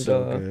 Dude, that and was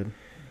so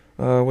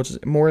good. what's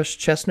his, Morris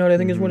Chestnut, I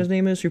think is what his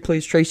name is, who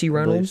plays Tracy I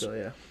believe Reynolds. so,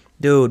 yeah.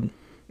 Dude,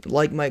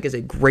 Like Mike is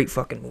a great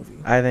fucking movie.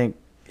 I think,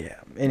 yeah.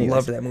 Anyways.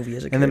 Loved that movie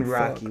as a kid. And then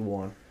Rocky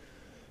 1.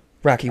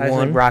 Rocky I just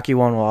 1. think Rocky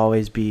 1 will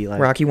always be like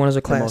Rocky 1 is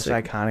a the most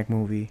classic. iconic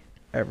movie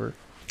ever.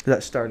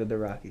 That started the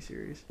Rocky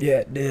series. Yeah,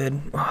 it did.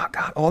 Oh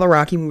god, all the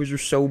Rocky movies are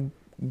so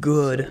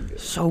good.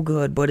 So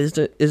good. But is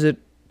it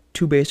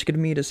too basic to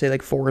me to say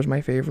like 4 is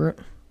my favorite?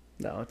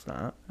 No, it's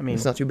not. I mean,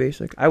 It's not too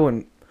basic. I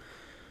wouldn't.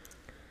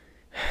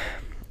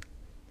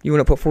 You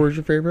want to put 4 as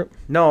your favorite?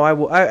 No, I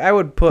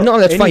would put No,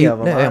 that's any fine. of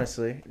them, Yeah, yeah.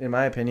 honestly. In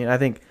my opinion, I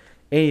think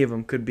any of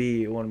them could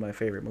be one of my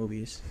favorite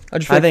movies. I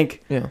just feel I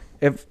think yeah.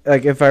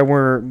 if I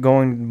were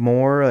going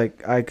more,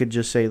 like I could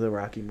just say the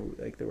Rocky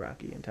movie, like the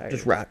Rocky entire.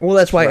 Just Rocky. Well,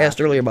 that's why I Rocky.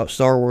 asked earlier about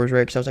Star Wars,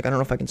 right? Because I was like, I don't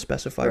know if I can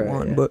specify Right,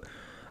 one, yeah. but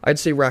I'd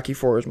say Rocky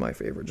 4 is my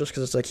favorite, just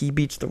because it's like he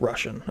beats the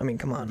Russian. I mean,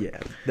 come on. Yeah,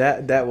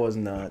 that was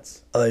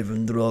nuts.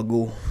 Ivan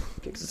Drago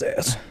kicks his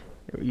ass.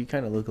 You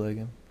kind of look like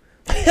him.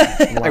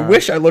 I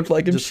wish I looked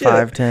like him. Just Shit.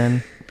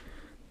 5'10",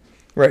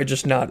 Right,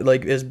 just not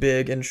like as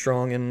big and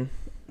strong and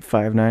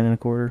 5'9" and a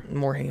quarter,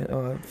 more hand.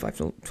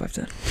 5'10".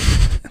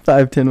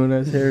 5'10" when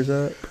his hair's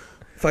up.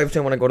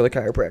 5'10" when I go to the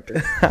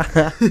chiropractor.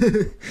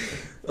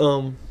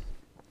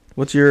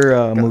 What's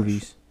your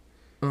movies?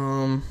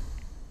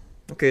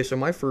 Okay, so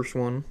my first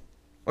one.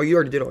 Oh, you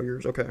already did all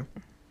yours. Okay.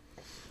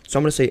 So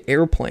I'm gonna say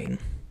Airplane,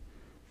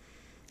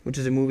 which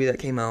is a movie that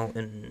came out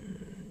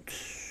in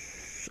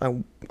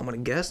I'm gonna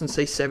guess and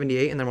say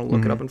 78, and then I'm gonna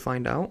look it up and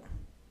find out.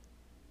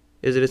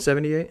 Is it at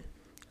 78?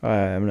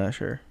 I'm not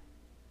sure.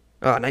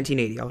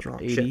 1980. I was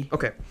wrong. 80? Shit.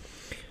 Okay.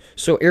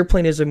 So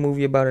Airplane is a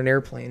movie about an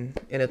airplane,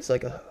 and it's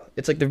like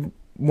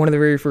one of the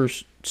very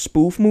first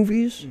spoof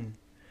movies.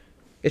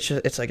 It's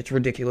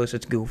ridiculous.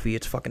 It's goofy.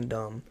 It's fucking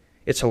dumb.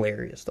 It's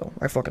hilarious though.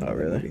 I fucking love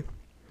that movie.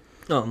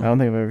 I don't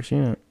think I've ever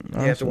seen it.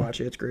 You have to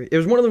watch it. It's great. It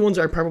was one of the ones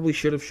I probably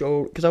should have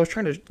showed because I was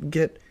trying to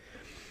get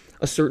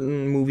a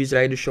certain movies that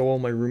I had to show all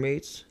my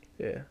roommates.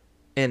 Yeah.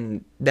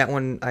 And that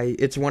one,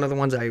 it's one of the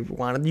ones I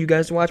wanted you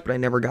guys to watch, but I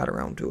never got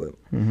around to it.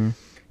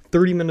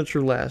 30 Minutes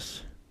or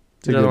Less.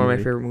 It's another one of my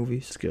favorite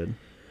movies. It's good.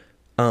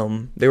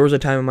 There was a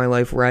time in my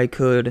life where I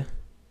could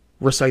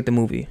recite the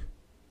movie.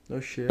 Oh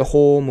shit. The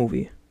whole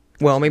movie.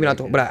 Well, maybe not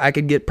the whole, but I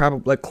could get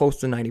probably like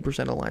close to 90%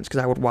 of the lines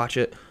because I would watch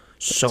it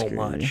so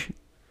much.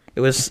 It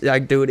was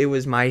like, dude, it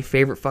was my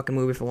favorite fucking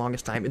movie for the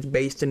longest time. It's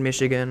based in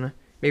Michigan.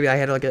 Maybe I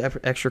had like an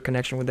extra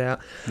connection with that.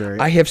 Right.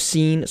 I have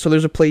seen, so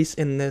there's a place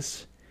in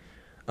this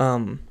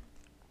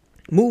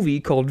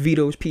movie called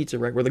Vito's Pizza,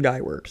 right, where the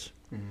guy works.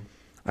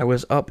 I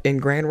was up in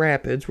Grand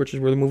Rapids, which is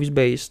where the movie's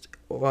based,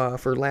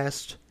 for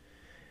last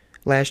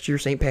year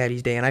St.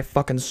 Patty's Day, and I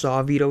fucking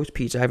saw Vito's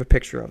Pizza. I have a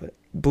picture of it.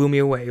 Blew me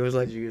away. It was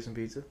like, did you get some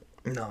pizza?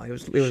 No, it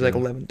was like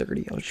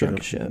 11:30. I was drunk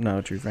as shit. Not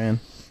a true fan.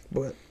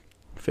 But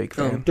fake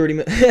fan. 30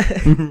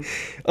 minutes.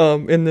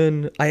 And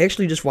then I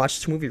actually just watched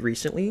this movie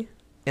recently,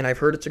 and I've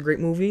heard it's a great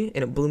movie,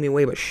 and it blew me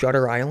away. But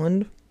Shutter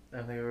Island. I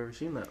don't think I've ever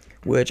seen that.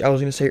 Which I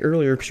was gonna say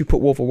earlier, because you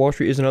put Wolf of Wall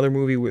Street is another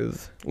movie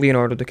with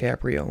Leonardo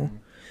DiCaprio,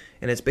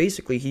 and it's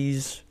basically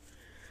he's,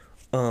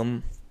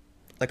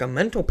 like a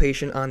mental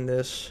patient on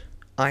this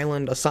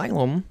island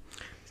asylum,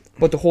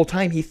 but the whole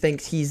time he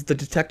thinks he's the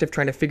detective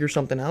trying to figure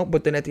something out.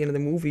 But then at the end of the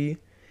movie,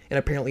 and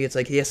apparently it's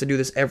like he has to do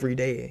this every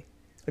day.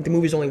 Like the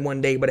movie's only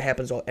one day, but it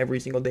happens every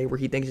single day where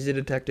he thinks he's a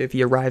detective.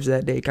 He arrives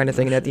that day, kind of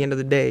thing. And at the end of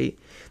the day,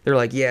 they're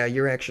like, "Yeah,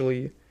 you're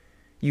actually."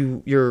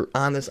 You're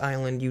on this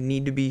island. You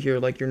need to be here.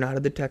 Like, you're not a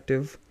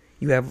detective.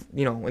 You have,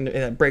 and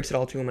it breaks it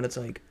all to him, and it's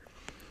like,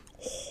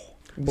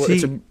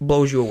 it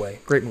blows you away.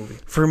 Great movie.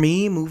 For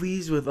me,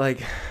 movies with,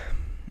 like,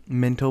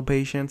 mental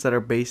patients that are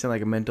based in,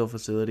 like, a mental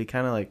facility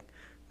kind of, like,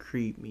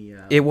 creep me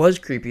out. It was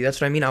creepy.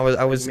 That's what I mean.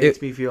 It makes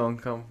me feel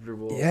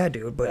uncomfortable. Yeah,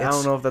 dude, but I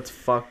don't know if that's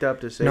fucked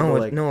up to say. No,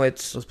 but, like,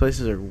 it's... Those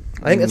places are...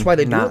 I think that's why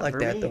they do it like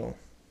that, me. though.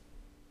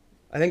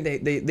 I think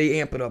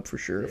they amp it up for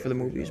sure for the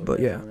movies, but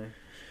definitely.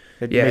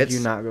 It'd make you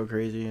not go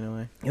crazy in a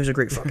way. It was a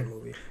great fucking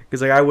movie.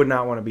 Because, like, I would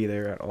not want to be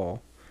there at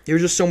all. There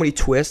was just so many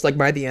twists. Like,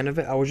 by the end of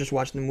it, I was just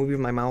watching the movie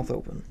with my mouth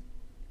open.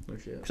 Oh,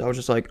 shit. Because I was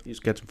just like... You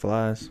just get some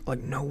flies.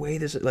 Like, no way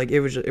this... Like,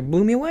 it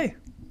blew me away.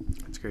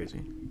 It's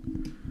crazy.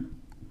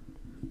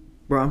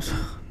 Bro,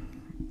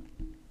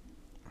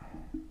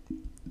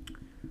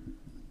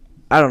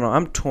 I don't know.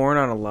 I'm torn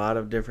on a lot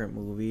of different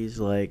movies.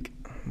 Like...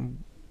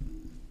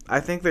 I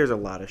think there's a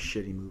lot of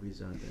shitty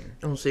movies out there.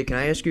 I'll say, can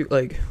I ask you,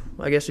 like,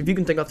 I guess if you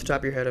can think off the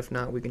top of your head, if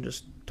not, we can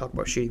just talk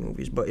about shitty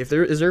movies. But is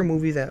there a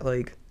movie that,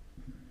 like,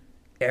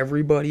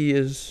 everybody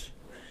it's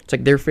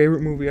like their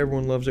favorite movie,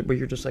 everyone loves it, but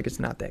you're just like,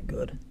 it's not that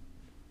good?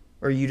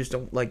 Or you just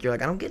don't, like, you're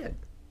like, I don't get it.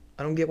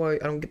 I don't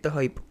get the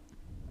hype.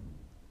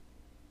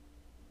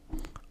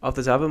 Off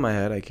the top of my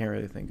head, I can't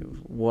really think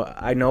of what,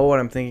 I know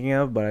what I'm thinking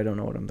of, but I don't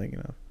know what I'm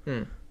thinking of.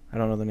 I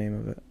don't know the name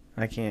of it.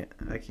 I can't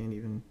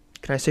even.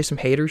 Can I say some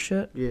hater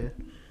shit? Yeah.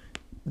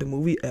 The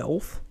movie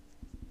Elf.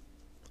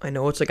 I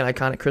know it's like an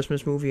iconic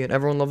Christmas movie, and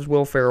everyone loves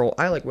Will Ferrell.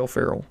 I like Will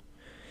Ferrell.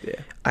 Yeah.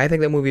 I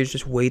think that movie is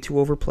just way too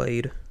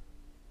overplayed.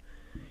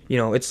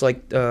 It's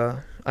like,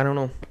 I don't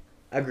know.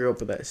 I grew up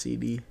with that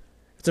CD.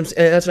 That's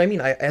what I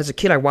mean. As a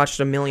kid, I watched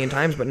it a million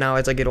times, but now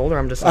as I get older,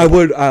 I'm just like...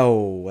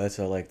 that's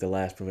like the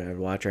last movie I'd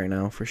watch right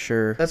now, for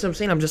sure. That's what I'm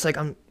saying. I'm just like,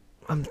 I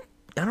don't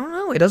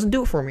know. It doesn't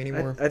do it for me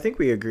anymore. I think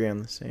we agree on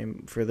the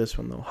same for this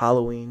one, though.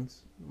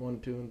 Halloween's 1,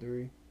 2, and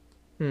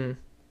 3.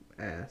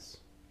 Ass.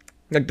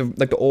 Like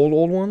the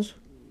old ones?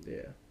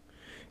 Yeah.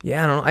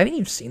 Yeah, I don't know. I haven't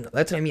even seen that.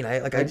 That's what I mean.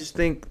 I just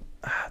think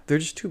they're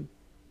just too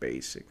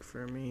basic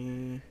for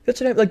me.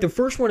 That's what I like. The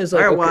first one is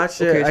like... I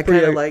watched it. I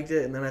kind of liked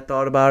it, and then I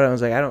thought about it. I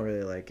was like, I don't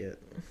really like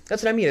it.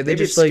 That's what I mean. They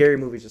just scary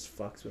movies just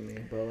fucks with me.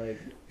 But,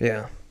 like...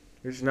 Yeah.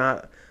 There's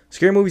not...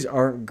 Scary movies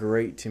aren't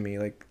great to me.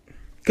 Like...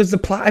 Because the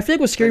plot... I feel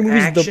like with scary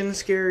movies... Action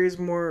scary is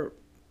more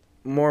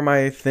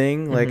my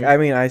thing. Like, I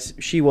mean,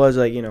 she was,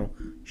 like,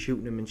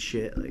 shooting him and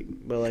shit. Like,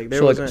 but, like,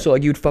 there wasn't... So,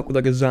 like, you'd fuck with,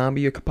 like, a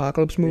zombie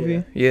apocalypse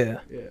movie? Yeah.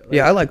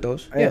 Yeah, I like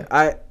those. Yeah.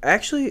 I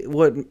actually...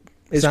 What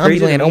is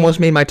Zombieland almost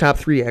made my top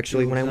 3,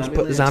 actually, when I almost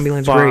put...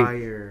 Zombieland's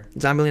great.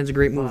 Zombieland's a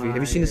great movie. Have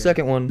you seen the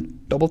second one?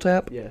 Double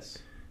Tap? Yes.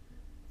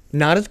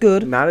 Not as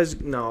good.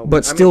 No.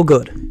 But still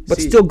good.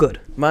 But still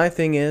good. My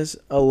thing is,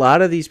 a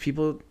lot of these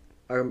people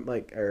are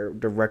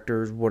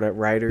directors,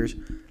 writers...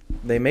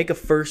 They make a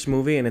first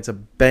movie and it's a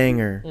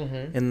banger,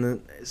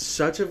 and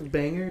such a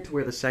banger to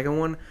where the second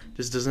one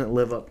just doesn't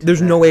live up to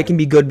There's no way it can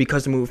be good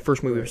because the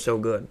first movie was so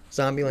good.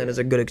 Zombieland is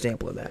a good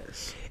example of that.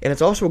 And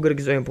it's also a good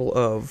example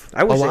of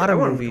a lot of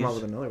movies. Come out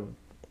with another one.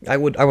 I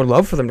would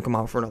love for them to come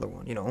out for another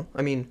one, you know?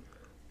 I mean,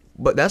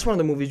 but that's one of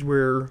the movies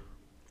where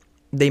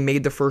they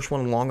made the first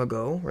one long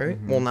ago, right?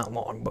 Well, not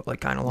long, but like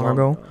kind of long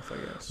ago. Enough,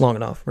 I guess. Long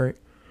enough, right?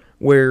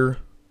 Where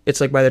it's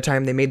like by the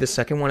time they made the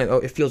second one,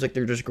 it feels like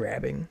they're just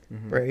grabbing,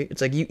 right?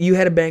 It's like you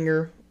had a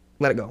banger,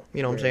 let it go.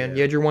 You know what I'm saying? Yeah.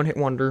 You had your one-hit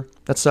wonder.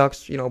 That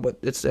sucks, you know, but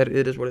it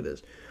is what it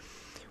is.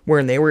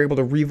 Wherein they were able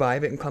to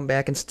revive it and come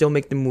back and still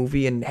make the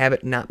movie and have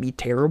it not be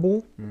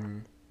terrible.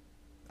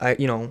 I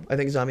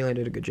think Zombieland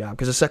did a good job.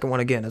 Because the second one,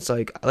 again, it's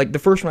like the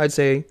first one I'd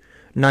say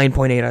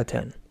 9.8 out of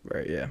 10.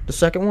 Right, yeah. The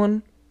second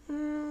one,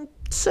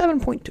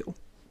 7.2.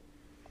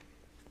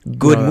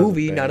 Good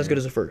movie, not as good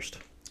as the first.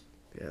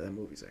 Yeah, that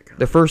movie's iconic.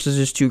 The first is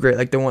just too great.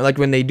 Like the one, like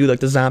when they do like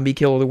the zombie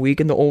kill of the week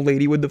and the old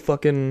lady with the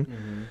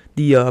fucking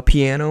the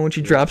piano and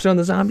she drops it on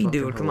the zombie.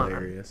 Dude, come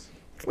hilarious.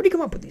 on. Where do you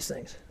come up with these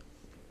things?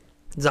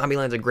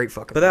 Zombieland's a great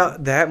fucking.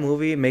 But that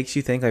movie makes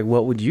you think like,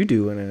 what would you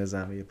do in a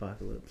zombie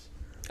apocalypse?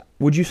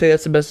 Would you say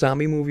that's the best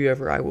zombie movie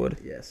ever? I would.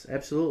 Yes,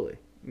 absolutely.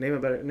 Name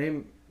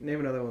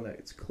another one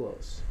that's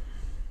close.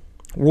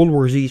 World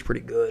War Z is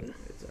pretty good.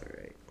 It's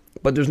alright.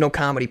 But there's no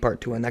comedy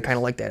part to it, and I kind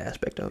of like that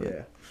aspect of it.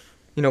 Yeah.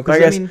 You know, But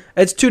because I guess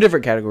it's two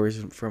different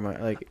categories for my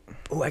like.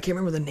 Oh, I can't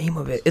remember the name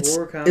of it.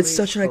 Horror comedy, It's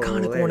such an iconic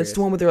one. hilarious. It's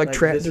the one where they're like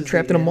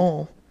trapped in a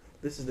mall.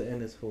 This is the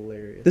end is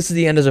hilarious. This is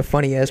the end is a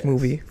funny ass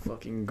movie.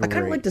 Fucking I great.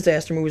 kind of like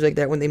disaster movies like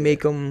that when they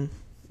make them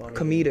Funny.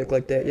 comedic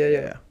like that.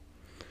 Yeah.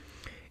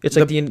 It's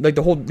like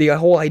the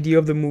whole idea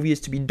of the movie is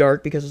to be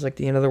dark because it's like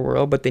the end of the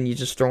world, but then you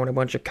just throw in a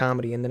bunch of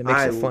comedy and then it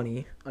makes it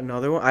funny.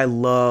 Another one, I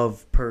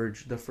love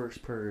Purge, the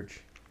first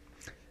Purge.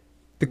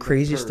 The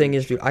craziest thing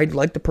is, dude, I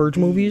like the Purge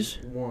movies.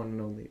 One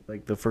and only,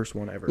 like the first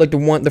one ever. Like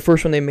the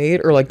first one they made,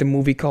 or like the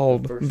movie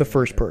called The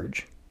First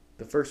Purge.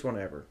 The first one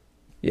ever.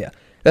 Yeah,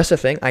 that's the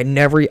thing.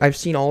 I've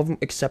seen all of them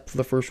except for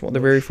the first one.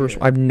 The very first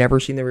one. I've never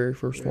seen the very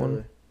first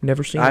one.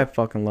 Never seen I it.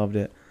 fucking loved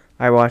it.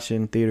 I watched it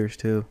in theaters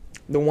too.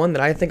 The one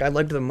that I think I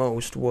liked the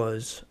most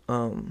was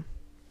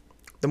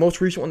the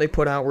most recent one they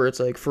put out where it's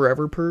like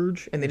Forever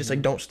Purge and they just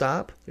like don't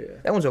stop. Yeah.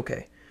 That one's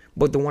okay.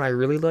 But the one I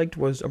really liked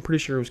was, I'm pretty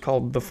sure it was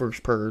called The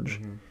First Purge.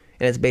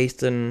 And it's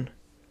based in,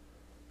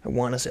 I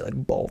want to say like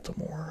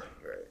Baltimore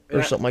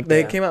or something like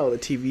They that. came out with a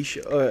TV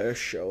show, a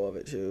show of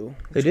it too.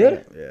 They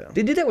did? Yeah.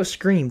 They did that with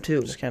Scream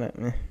too. Just kind of.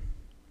 Have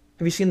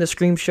you seen the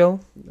Scream show?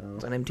 No.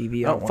 It's on MTV.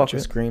 I don't fuck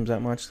with Screams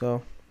that much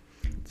though.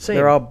 Same.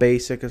 They're all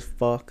basic as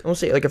fuck. I don't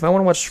say like if I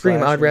want to watch Scream,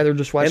 I'd Slasher. rather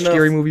just watch And the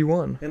Scary Movie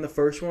 1. And the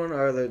first one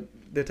are the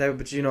type of,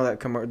 but you know that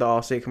the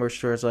Allstate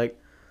commercial where it's like,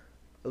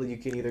 you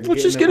can either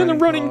Let's just get in the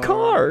running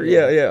car.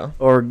 Yeah.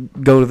 or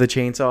go to the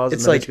chainsaws. It's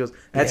and then like- she goes,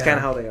 that's kind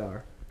of how they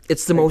are.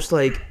 It's the most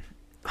like,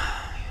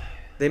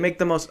 They make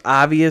the most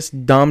obvious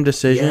dumb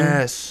decision.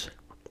 yes,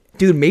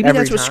 dude. Maybe Every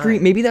that's what time.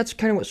 Scream. Maybe that's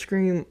kind of what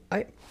Scream.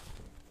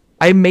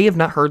 I may have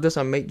not heard this.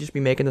 I may just be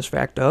making this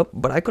fact up,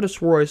 but I could have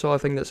swore I saw a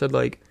thing that said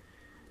like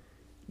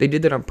they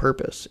did that on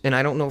purpose, and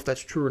I don't know if that's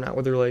true or not.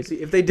 Whether like See,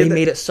 if they did that-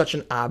 made it such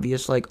an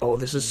obvious like, oh,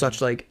 this is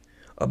such like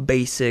a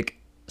basic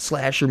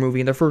slasher movie,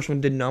 and the first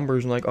one did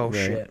numbers, and like, oh Right.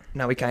 shit,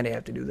 now we kind of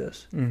have to do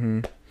this.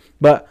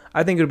 But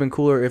I think it would have been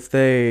cooler if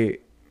they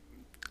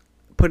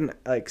put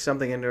like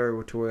something in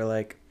there to where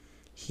like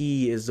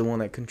he is the one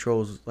that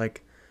controls,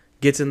 like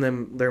gets in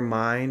their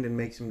mind and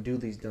makes them do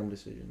these dumb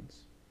decisions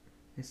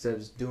instead of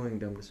just doing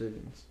dumb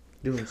decisions,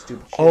 doing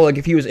stupid shit. Oh, like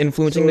if he was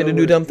influencing So them to it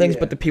do would- dumb things, yeah.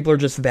 but the people are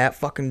just that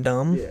fucking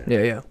dumb.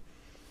 Yeah.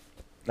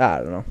 I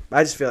don't know.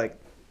 I just feel like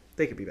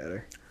they could be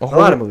better. A A lot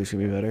horror- of movies could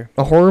be better.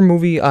 A horror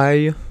movie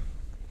I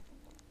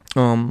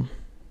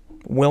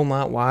will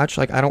not watch.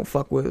 Like, I don't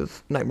fuck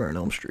with Nightmare on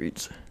Elm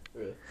Streets.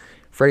 Really?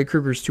 Freddy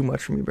Krueger's too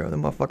much for me, bro. The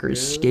motherfucker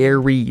is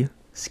scary.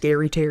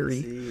 Scary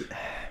Terry. See,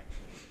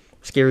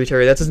 Scary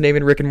Terry. That's his name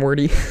in Rick and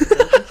Morty.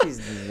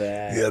 he's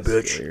that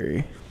bitch.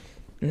 scary.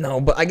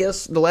 No, but I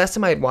guess the last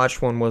time I had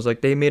watched one was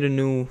like they made a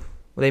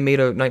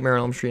Nightmare on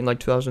Elm Street in like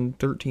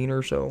 2013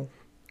 or so,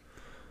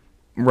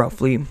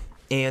 roughly.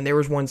 And there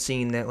was one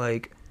scene that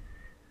like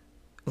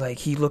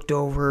he looked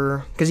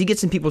over because he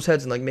gets in people's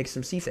heads and like makes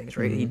them see things,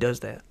 right? He does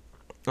that.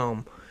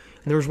 And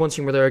there was one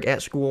scene where they're like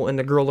at school and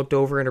the girl looked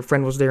over and her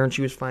friend was there and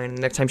she was fine. And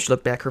the next time she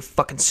looked back, her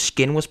fucking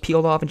skin was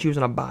peeled off and she was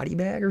in a body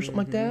bag or something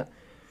like that.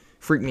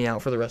 Freaked me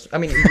out for the rest. I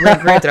mean,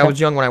 granted, I was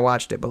young when I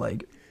watched it, but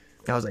like,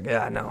 I was like,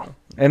 yeah, no.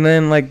 And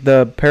then like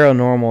the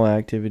paranormal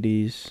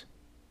activities.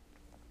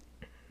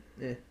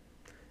 Yeah,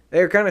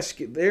 they're kind of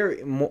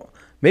they're more.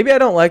 Maybe I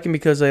don't like them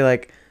because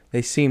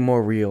they seem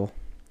more real.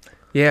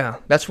 Yeah,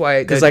 that's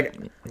why. Because like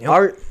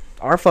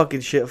our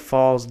fucking shit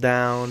falls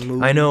down.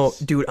 Movies. I know,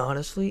 dude.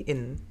 Honestly,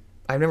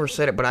 I've never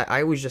said it, but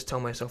I always just tell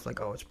myself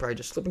like, oh, it's probably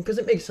just slipping because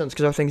it makes sense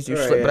because our things do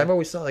Right, slip. yeah. But I've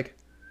always thought like,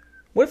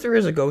 what if there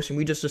is a ghost and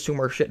we just assume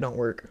our shit don't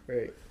work?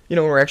 Right. You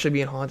know, we're actually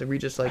being haunted. We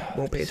just like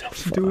won't pay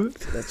attention to it.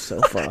 That's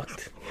so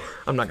fucked.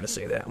 I'm not gonna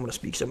say that. I'm gonna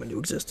speak some into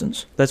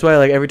existence. That's why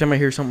like every time I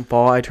hear something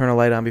fall, I turn a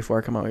light on before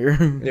I come out here.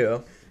 Yeah.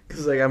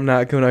 Because like I'm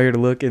not coming out here to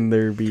look and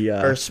there be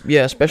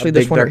Especially a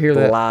this big one right dark here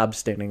that blob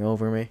standing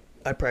over me.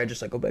 I'd probably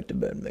just like go back to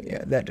bed. And be like,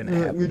 yeah, that didn't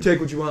happen. You take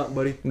what you want,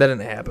 buddy. That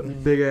didn't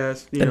happen. Big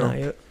ass, Deny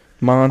it.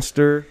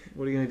 monster.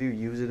 What are you gonna do?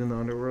 Use it in the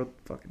underworld?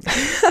 Fucking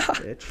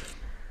bitch.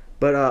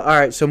 But all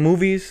right, so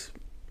movies,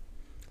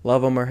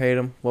 love them or hate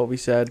them. What we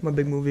said. I'm a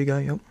big movie guy.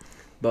 Yep.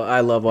 But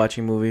I love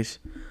watching movies.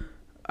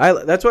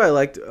 That's what I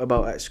liked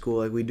about at school.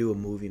 Like we do a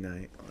movie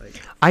night.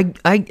 Like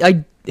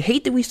I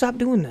hate that we stopped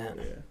doing that.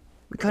 Yeah.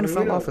 We kind of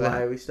fell off of that.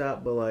 Why we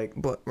stopped, but like.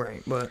 But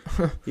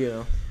You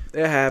know,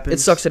 it happens. It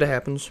sucks that it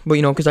happens. But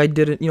because I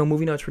did it.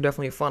 Movie nights were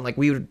definitely fun. Like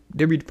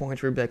there'd be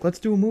points where we'd be like, let's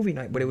do a movie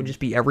night, but it would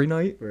just be every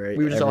night. Right.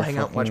 We would just all hang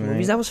out and watch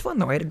movies. That was fun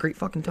though. I had a great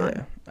fucking time.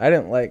 Yeah. I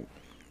didn't like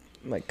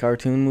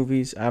cartoon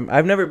movies.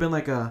 I've never been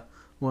like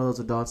one of those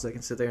adults that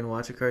can sit there and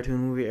watch a cartoon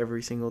movie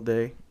every single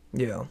day.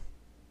 Yeah.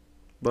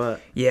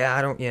 But yeah,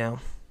 I don't. Yeah.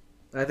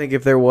 I think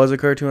if there was a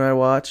cartoon I'd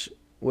watch,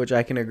 which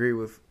I can agree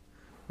with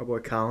my boy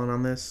Colin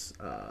on this,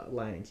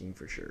 Lion King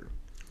for sure.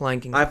 Lion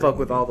King. I fuck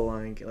with all the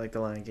Lion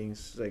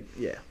Kings. Like,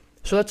 yeah.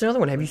 So that's another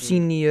one. Have you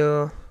seen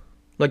the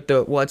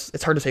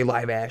it's hard to say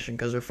live action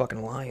because they're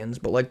fucking lions,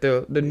 but like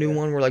the new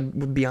one where like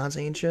with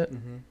Beyonce and shit.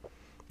 Mm-hmm.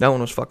 That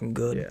one was fucking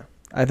good. Yeah.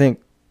 I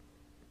think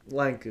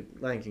Lion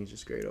King's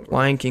just great overall.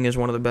 Lion King is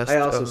one of the best. I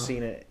also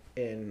seen it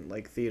in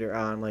like theater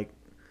on like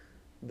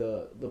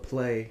the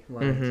play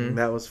Lion King.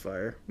 That was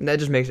fire. And that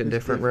just makes it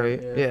different,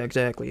 right? Yeah. Yeah,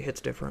 exactly. It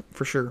hits different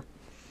for sure.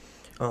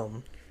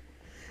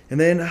 And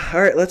then, all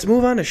right, let's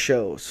move on to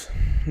shows.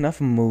 Enough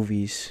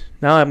movies.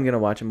 Now I'm going to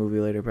watch a movie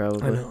later,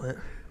 probably. I know it.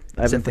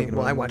 I've been thinking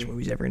I watch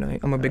movies every night.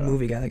 I'm a big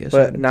movie guy, I guess.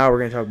 But now we're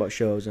going to talk about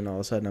shows, and all of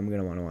a sudden I'm going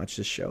to want to watch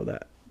this show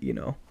that,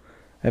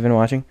 I've been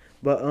watching.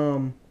 But,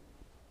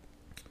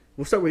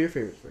 we'll start with your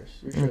favorites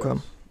first. Your shows.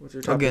 Okay. What's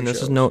your top Again, three this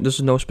shows?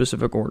 is no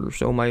specific order.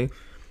 So my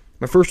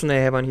first one that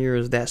I have on here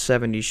is That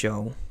 70s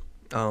Show.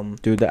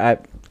 Dude,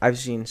 I've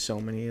seen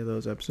so many of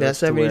those episodes.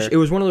 That 70s, it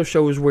was one of those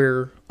shows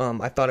where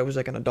I thought it was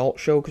like an adult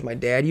show because my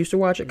dad used to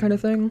watch it kind of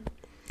thing.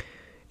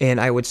 And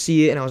I would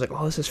see it and I was like,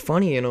 oh, this is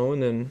funny, and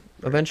then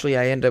eventually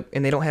I end up,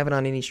 and they don't have it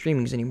on any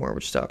streamings anymore,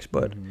 which sucks,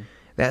 but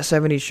That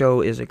 70s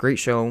Show is a great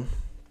show.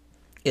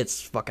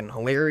 It's fucking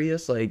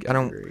hilarious. Like,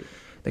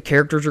 the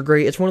characters are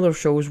great. It's one of those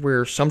shows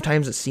where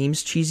sometimes it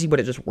seems cheesy, but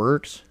it just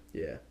works.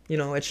 Yeah.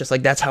 It's just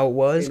like, that's how it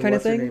was kind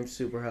of thing. What's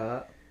her name? Super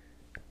hot.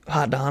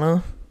 Hot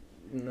Donna.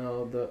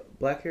 No, the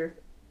black hair?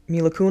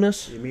 Mila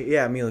Kunis?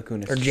 Yeah, Mila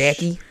Kunis. Or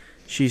Jackie?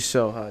 She's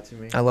so hot to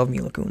me. I love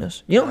Mila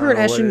Kunis. Her and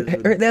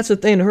Ashton, that's the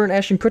thing, her and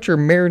Ashton Kutcher are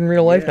married in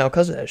real life now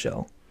because of that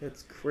show.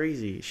 It's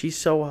crazy. She's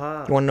so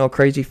hot. You want to know a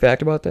crazy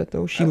fact about that,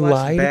 though? She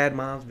lied. Bad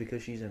Moms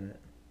because she's in it.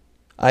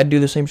 I'd do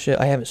the same shit.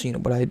 I haven't seen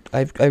it, but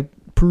I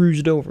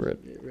perused over it.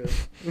 Yeah,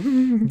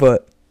 really?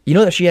 But you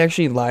know that she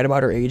actually lied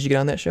about her age to get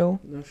on that show?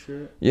 No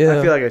shit. Yeah.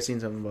 I feel like I've seen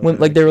something about when,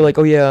 that. like, they were like,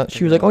 oh yeah,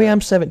 she was like, oh yeah, I'm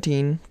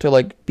 17 to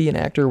like be an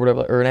actor or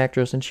whatever, or an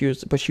actress, and she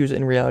was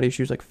in reality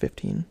she was like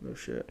 15. No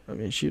shit. I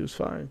mean, she was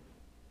fine.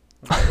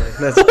 No,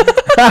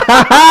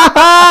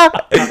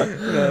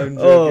 I'm joking.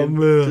 Oh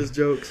man, just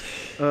jokes.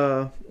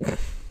 But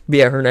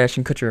yeah, her and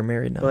Ashton Kutcher are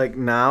married now. Like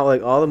now,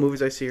 like all the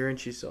movies I see her in,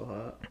 she's so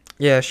hot.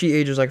 Yeah, she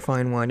ages like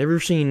fine wine. You ever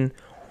seen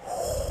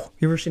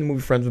the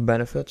movie Friends with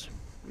Benefits?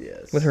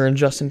 Yes. With her and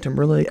Justin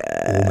Timberlake.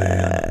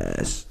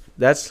 Yes.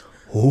 That's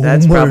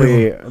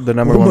probably the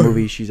number one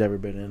movie she's ever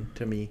been in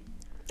to me.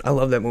 I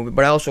love that movie,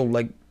 but I also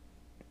like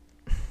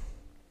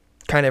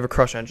kind of have a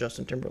crush on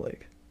Justin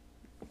Timberlake.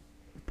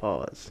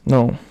 Pause.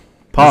 No.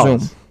 Pause.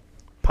 Resume.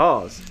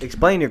 Pause.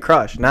 Explain your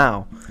crush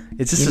now.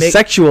 It's just a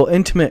sexual,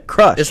 intimate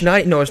crush. It's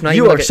not. No, it's not.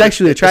 You even are like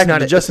sexually attracted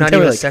to Justin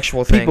Timberlake. It's not even a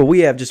sexual thing. People, we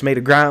have just made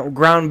a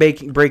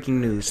groundbreaking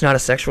news. It's not a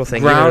sexual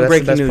thing.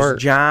 Groundbreaking news. Part.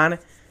 John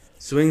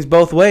swings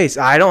both ways.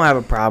 I don't have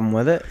a problem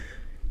with it.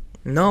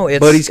 No,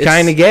 but he's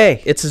kind of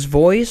gay. It's his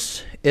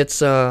voice.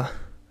 It's No,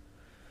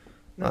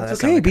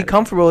 it's okay. Be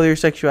comfortable with your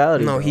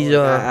sexuality. No, bro. he's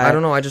I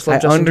don't know. I just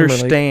love Justin Timberlake.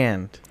 I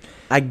understand.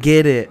 I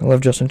get it. I love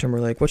Justin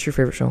Timberlake. What's your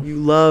favorite show? You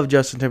love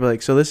Justin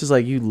Timberlake, so this is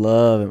like you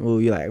love him. Ooh,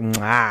 you like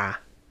mwah.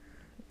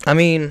 I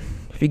mean,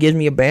 if he gives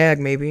me a bag,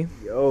 maybe.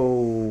 Yo,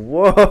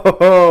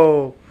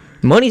 whoa.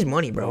 Money's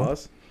money, bro.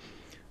 Pause.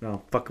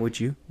 No, fucking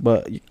with you,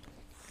 but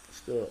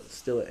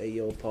still an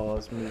Ayo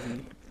pause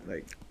movie.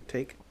 Like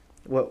take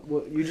what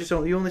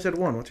you only said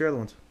one. What's your other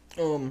ones?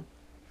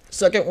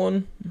 Second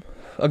one,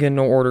 again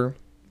no order.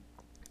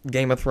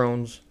 Game of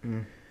Thrones.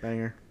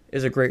 Banger.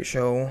 Is a great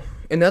show,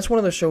 and that's one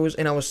of the shows.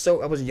 And I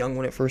was young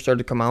when it first started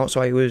to come out, so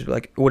I was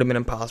like, it would have been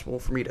impossible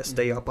for me to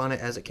stay up on it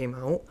as it came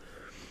out.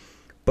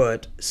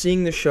 But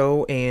seeing the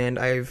show, and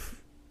I've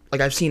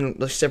seen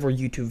like several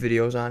YouTube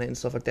videos on it and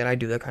stuff like that. I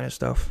do that kind of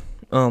stuff.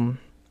 And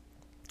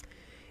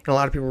a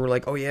lot of people were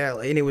like, "Oh yeah,"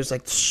 and it was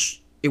like,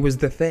 it was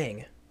the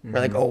thing. We're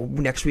like, "Oh,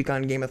 next week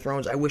on Game of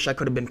Thrones." I wish I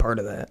could have been part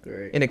of that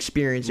and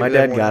experienced it. My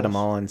dad got them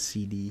all on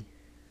CD.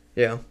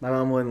 Yeah. My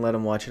mom wouldn't let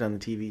him watch it on the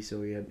TV,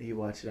 so he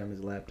watched it on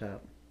his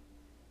laptop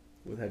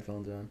with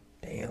headphones on.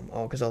 Damn.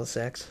 Oh, because all the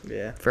sex?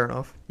 Yeah. Fair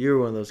enough. You were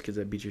one of those kids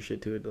that beat your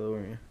shit to it, though,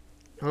 weren't you?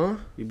 Huh?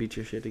 You beat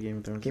your shit to Game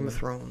of Thrones. Game of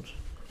Thrones.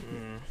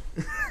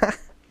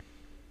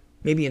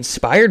 Maybe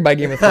inspired by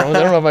Game of Thrones. I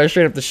don't know if I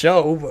straight up the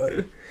show,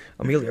 but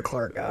Amelia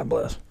Clark, God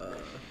bless.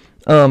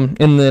 And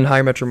then How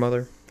I Met Your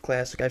Mother.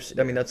 Classic.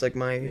 That's like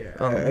my. Yeah,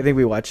 I think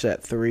we watched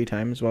that 3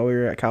 times while we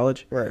were at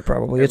college. Right,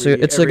 probably. Every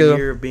Like a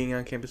year of being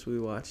on campus, we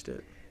watched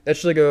it.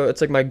 It's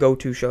like my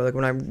go-to show. Like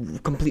when I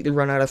completely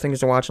run out of things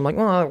to watch, I'm like,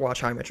 well, I'll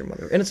watch How I Met Your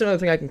Mother. And it's another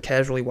thing I can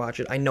casually watch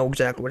it. I know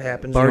exactly what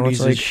happens. Barney's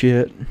you know, like,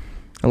 shit.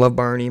 I love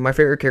Barney. My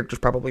favorite character is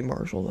probably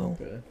Marshall,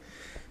 though. Okay.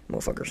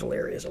 Motherfucker's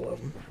hilarious. I love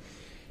him.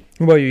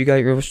 What about you? You got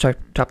your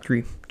top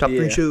three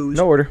shows?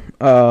 No order.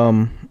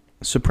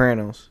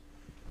 Sopranos.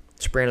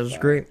 Sopranos is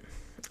great.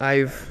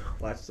 I've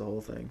watched the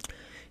whole thing.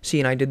 See,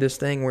 and I did this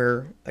thing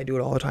where I do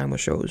it all the time with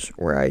shows,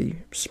 where I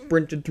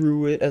sprinted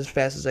through it as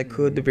fast as I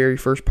could, the very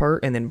first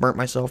part, and then burnt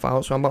myself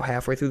out. So I'm about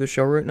halfway through the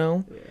show right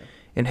now,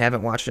 and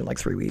haven't watched it in like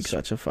 3 weeks.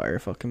 Such a fire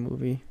fucking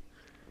movie.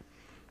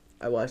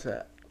 I watched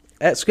that.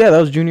 That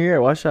was junior year. I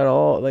watched that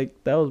all.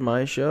 Like, that was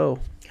my show.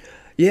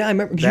 Yeah, I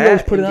remember, because you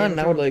always put it on,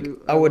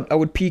 and I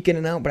would peek in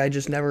and out, but I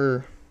just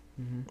never,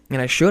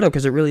 and I should have,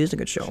 because it really is a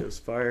good show. It was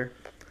fire.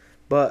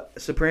 But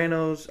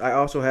Sopranos, I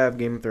also have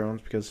Game of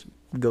Thrones, because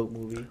GOAT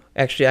movie.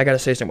 Actually, I gotta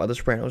say something about The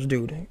Sopranos,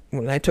 dude.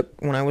 When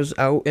I was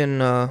out in,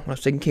 when I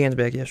was taking cans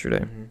back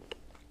yesterday,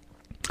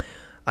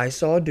 I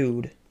saw a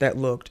dude that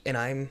looked, and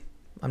I'm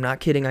not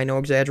kidding, I know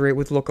exaggerate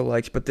with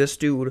lookalikes, but this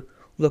dude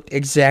looked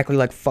exactly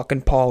like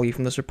fucking Paulie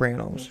from The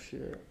Sopranos. Oh,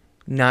 shit.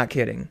 Not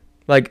kidding.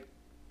 Like,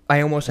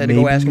 I almost had to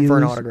go ask him for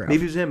an autograph.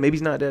 Maybe it was him. Maybe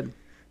he's not dead.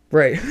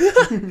 Right.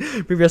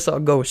 Maybe I saw a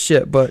ghost.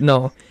 Shit, but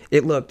no.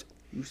 It looked...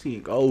 You seen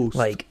a ghost.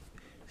 Like,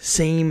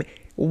 same...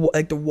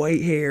 Like, the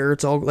white hair.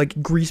 It's all,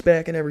 like, grease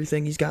back and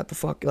everything. He's got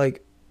the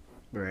like...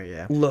 Right,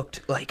 yeah.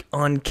 Looked, like,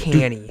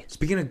 uncanny. Dude,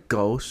 speaking of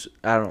ghosts,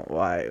 I don't know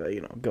why,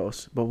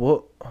 ghosts. But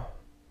what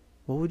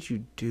would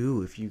you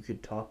do if you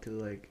could talk to,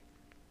 like,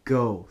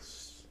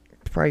 ghosts?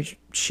 Probably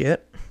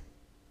shit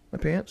my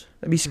pants.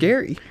 That'd be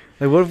scary.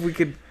 Like, what if we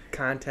could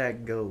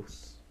contact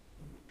ghosts?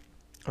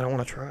 I don't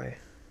want to try.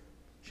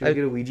 Should we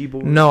get a Ouija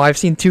board? No, I've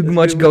seen too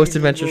much Ghost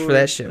Adventures for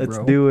that shit, bro. Let's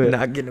do it.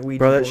 Not getting a Ouija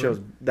board. Bro,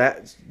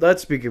 that show's...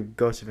 Let's speak of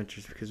Ghost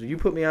Adventures, because when you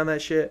put me on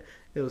that shit,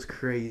 it was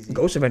crazy.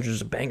 Ghost Adventures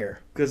is a banger.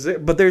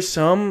 But there's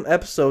some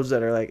episodes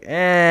that are like,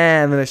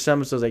 and then there's some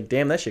episodes like,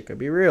 damn, that shit could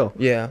be real.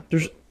 Yeah.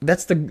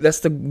 That's the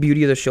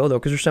beauty of the show, though,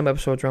 because there's some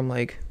episodes where I'm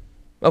like,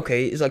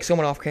 okay, it's like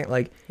someone off camera,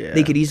 like,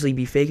 they could easily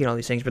be faking all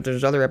these things, but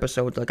there's other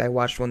episodes, like I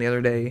watched one the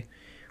other day,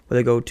 where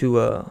they go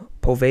to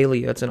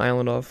Poveglia. It's an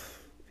island off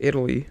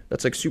Italy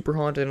that's like super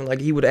haunted, and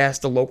like he would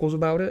ask the locals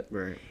about it,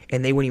 right?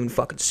 And they wouldn't even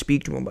fucking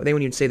speak to him, but they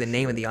wouldn't even say the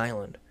name of the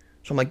island.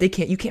 So I'm like,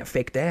 you can't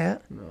fake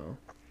that. No.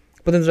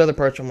 But then there's other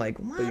parts where I'm like,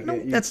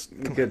 what?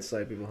 You could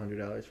slide people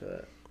 $100 for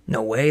that.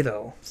 No way,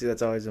 though. See,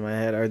 that's always in my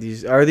head.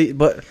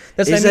 But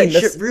that's is that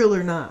shit real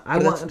or not? I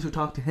want them to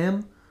talk to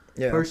him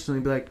personally,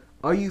 be like,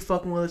 are you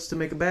fucking with us to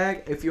make a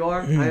bag? If you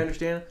are, I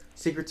understand.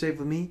 Secret safe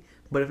with me.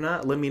 But if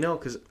not, let me know,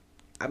 because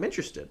I'm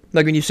interested.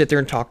 Like when you sit there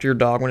and talk to your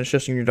dog when it's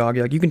just your dog,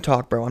 you're like, you can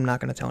talk, bro. I'm not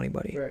going to tell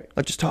anybody. Right.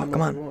 Like, just talk.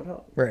 Come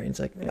on. Right. It's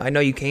like, I know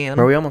you can.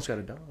 Bro, we almost got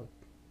a dog.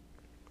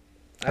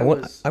 I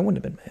wouldn't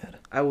have been mad.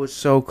 I was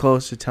so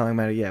close to telling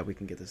Matt, yeah, we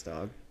can get this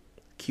dog.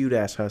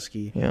 Cute-ass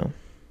husky. Yeah.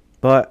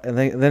 But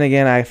then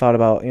again, I thought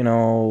about,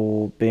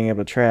 being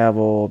able to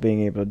travel,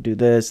 being able to do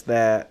this,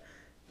 that,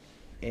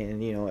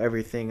 and,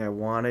 everything I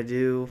want to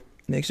do.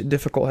 Makes it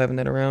difficult having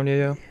that around you,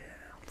 yeah.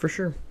 For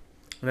sure.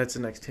 And that's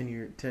the next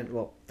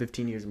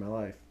 15 years of my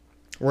life.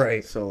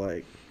 Right. So,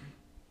 like,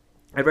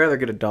 I'd rather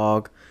get a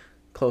dog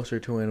closer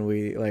to when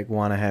we, like,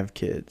 want to have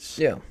kids.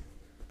 Yeah.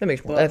 I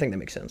think that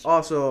makes sense.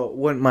 Also,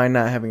 wouldn't mind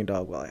not having a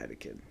dog while I had a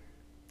kid.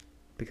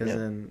 Because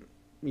then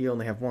you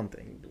only have one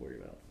thing to worry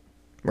about.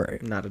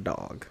 Right. Not a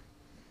dog.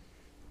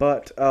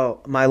 But,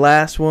 my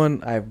last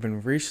one, I've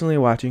been recently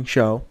watching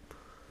show.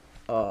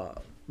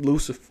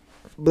 Lucifer.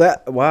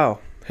 Wow.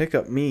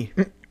 Hiccup me.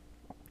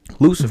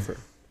 Lucifer.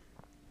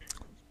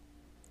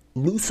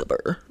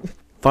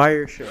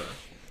 Fire show.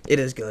 It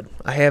is good.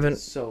 I haven't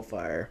so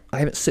fire. I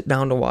haven't sit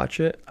down to watch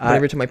it, but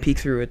every time I peek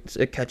through it,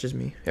 it catches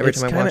me. Every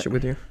time I watch it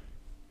with you.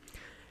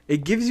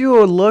 It gives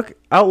you a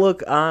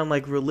outlook on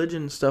like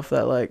religion stuff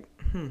that like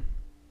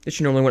that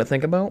you normally wouldn't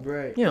think about.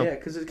 Right. Yeah,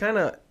 because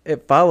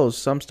it follows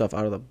some stuff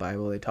out of the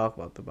Bible. They talk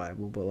about the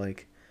Bible, but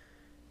like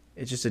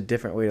it's just a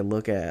different way to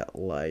look at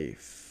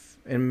life.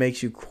 And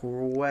makes you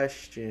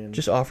question.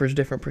 Just offers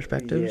different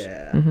perspectives.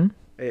 Yeah. Mm-hmm.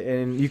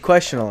 And you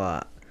question a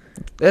lot.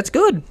 That's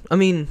good. I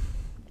mean,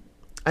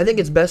 I think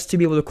it's best to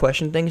be able to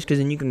question things because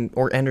then you can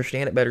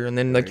understand it better, and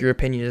then like your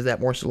opinion is that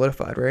more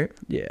solidified, right?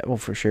 Yeah, well,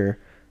 for sure.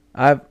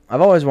 I've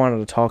always wanted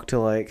to talk to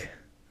like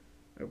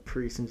a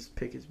priest and just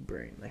pick his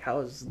brain. Like, how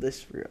is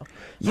this real?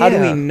 Yeah. How do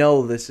we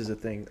know this is a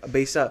thing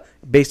based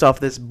off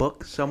this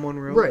book someone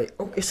wrote? Right.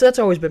 Okay. So that's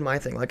always been my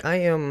thing. Like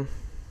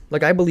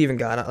I believe in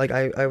God. Like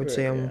I would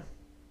say I'm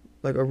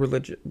like a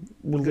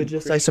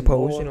religious, I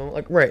suppose. Boy.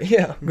 Like right.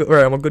 Yeah.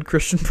 Right. I'm a good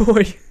Christian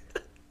boy.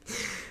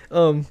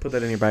 Put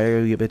that in your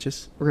bio, you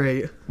bitches.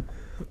 Right.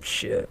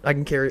 Shit. I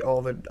can carry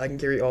all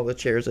the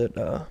chairs at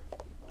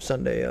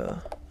Sunday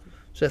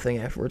what's that thing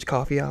afterwards?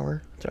 Coffee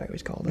hour? That's what I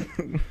always called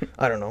it.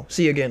 I don't know.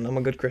 See, again, I'm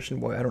a good Christian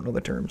boy. I don't know the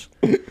terms.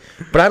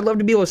 But I'd love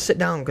to be able to sit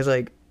down because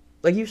like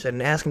you said,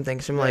 and ask him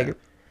things. I'm like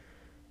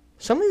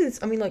some of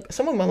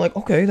them I'm like,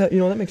 okay, that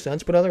that makes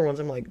sense, but other ones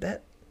I'm like,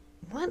 that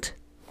what?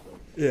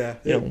 Yeah.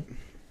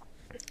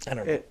 I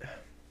don't know.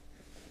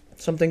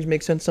 Some things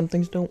make sense, some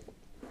things don't.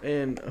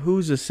 And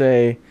who's to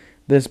say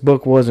this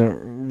book wasn't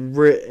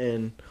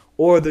written,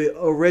 or the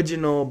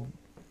original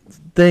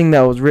thing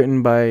that was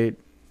written by,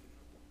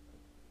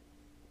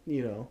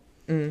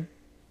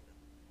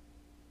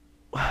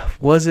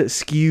 was it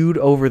skewed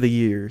over the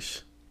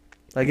years?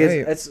 Like,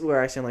 that's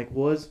where I stand. Like,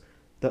 was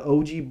the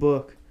OG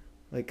book,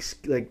 like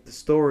the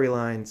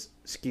storylines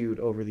skewed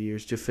over the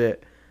years to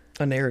fit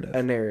a narrative?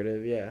 A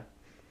narrative, yeah.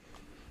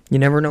 You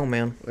never know,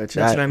 man. That's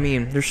what I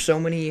mean. There's so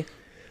many.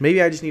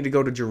 Maybe I just need to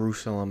go to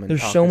Jerusalem.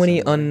 There's so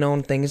many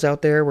unknown things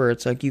out there where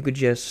it's like you could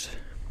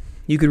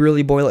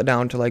really boil it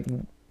down to like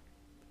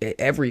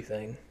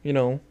everything,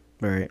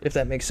 Right. If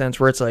that makes sense.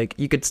 Where it's like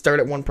you could start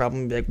at one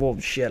problem and be like, well,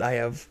 shit, I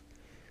have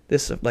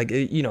this, like,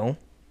 I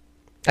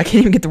can't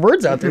even get the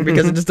words out there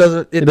because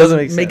it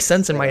doesn't make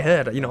sense in my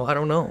head. I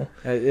don't know.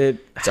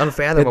 It's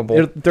unfathomable.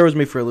 It throws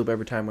me for a loop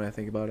every time when I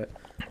think about it.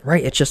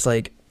 Right. It's just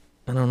like,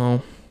 I don't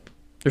know.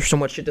 There's so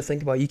much shit to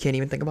think about. You can't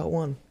even think about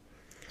one.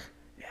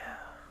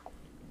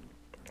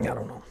 I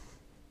don't know.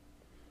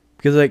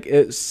 Because, like,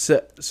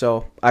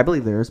 so I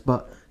believe there is,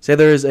 but say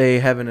there is a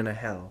heaven and a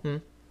hell.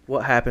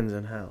 What happens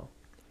in hell?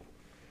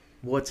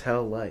 What's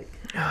hell like?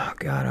 Oh,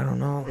 God, I don't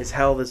know. Is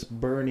hell this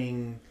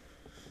burning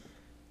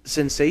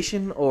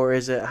sensation, or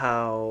is it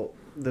how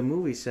the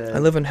movie said? I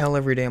live in hell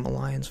every day. I'm a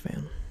Lions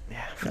fan.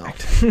 Yeah,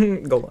 fact.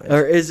 Go Lions.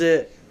 Or is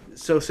it,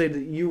 so say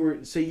that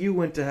you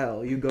went to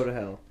hell, you go to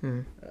hell.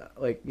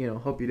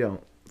 Hope you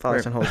don't.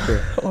 Father, Son, Holy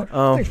Spirit.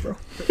 Thanks, bro.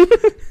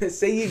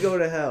 Say you go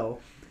to hell.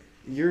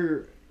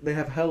 They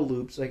have hell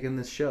loops like in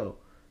this show.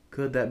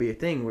 Could that be a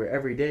thing where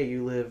every day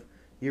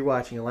you're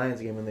watching a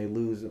Lions game and they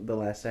lose the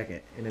last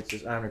second and it's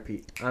just on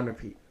repeat.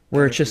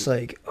 Where it's just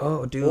like,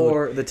 oh, dude.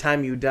 Or the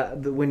time you die,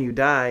 when you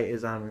die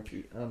is on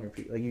repeat.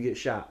 Like you get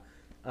shot,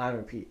 on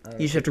repeat. You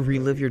just have to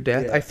relive your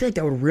death. Yeah. I feel like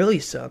that would really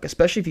suck,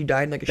 especially if you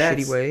died in like a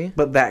shitty way.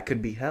 But that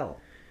could be hell.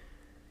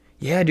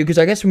 Yeah, dude, because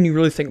I guess when you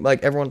really think,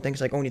 like, everyone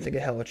thinks, like, when you think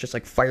of hell, it's just,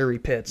 like, fiery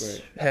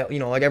pits. Right.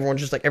 Hell, like, everyone's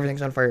just, like,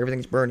 everything's on fire,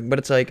 everything's burning. But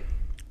it's, like,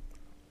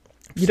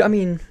 I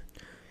mean...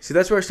 See,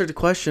 that's where I start to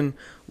question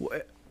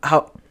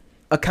how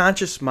a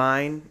conscious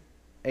mind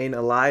and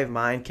a live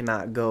mind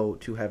cannot go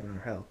to heaven or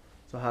hell.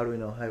 So how do we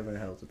know heaven or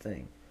hell is a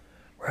thing?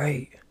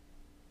 Right.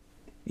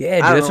 Yeah,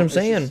 dude, that's what I'm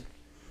saying.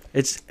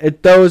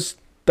 It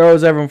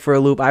throws everyone for a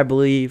loop. I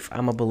believe.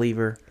 I'm a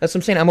believer. That's what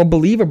I'm saying. I'm a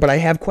believer, but I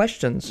have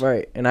questions.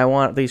 Right, and I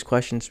want these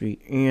questions to be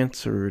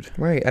answered.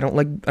 Right. I don't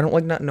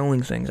like not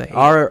knowing things. I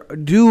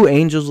hate. Do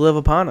angels live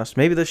upon us?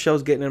 Maybe this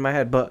show's getting in my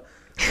head, but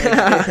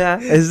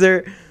is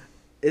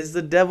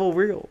the devil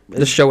real?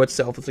 The show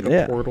itself is like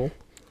a portal.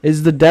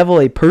 Is the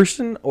devil a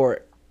person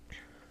or?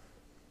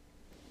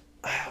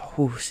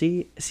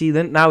 See.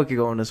 Then now we could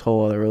go on this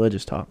whole other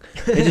religious talk.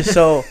 It's just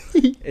so.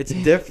 It's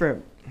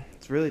different.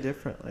 It's really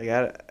different.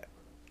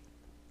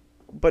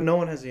 But no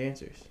one has the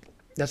answers.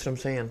 That's what I'm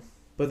saying.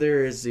 But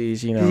there is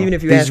these, even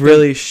if you these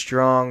really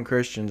strong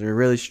Christians or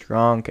really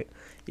strong,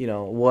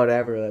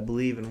 whatever, that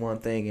believe in one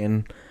thing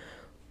and,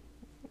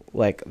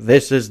 like,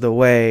 this is the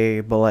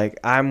way. But, like,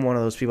 I'm one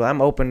of those people.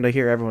 I'm open to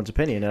hear everyone's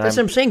opinion. And that's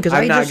what I'm saying. Because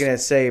I'm not going to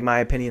say my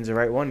opinion's the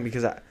right one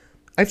because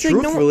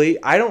truthfully,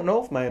 I don't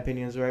know if my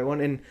opinion's the right one,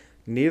 and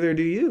neither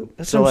do you.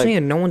 That's what I'm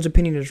saying. No one's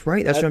opinion is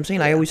right. That's what I'm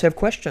saying. I always have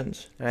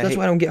questions. That's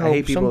why I don't get how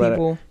some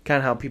people... Kind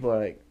of how people are,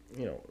 like,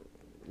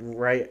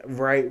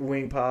 right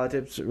wing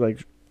politics,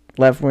 like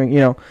left wing,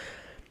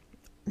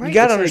 Right, you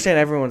gotta understand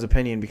everyone's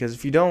opinion because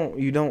if you don't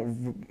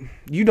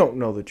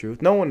know the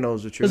truth. No one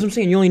knows the truth. That's what I'm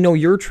saying. You only know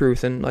your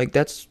truth, and like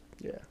that's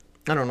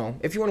I don't know.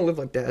 If you want to live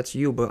like that, that's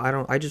you. But I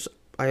don't.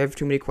 I have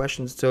too many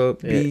questions to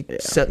be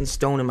set in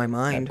stone in my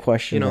mind. I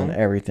question on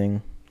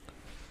everything.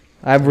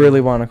 I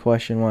really want to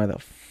question why the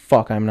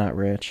fuck I'm not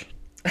rich.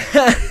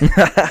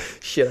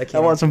 Shit, I can't. I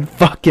want some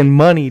fucking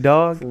money,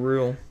 dog. For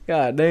real.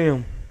 God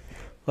damn.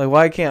 Like,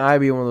 why can't I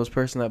be one of those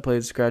person that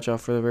played scratch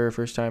off for the very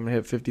first time and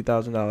hit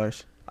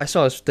 $50,000? I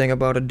saw this thing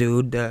about a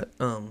dude that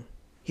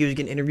he was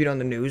getting interviewed on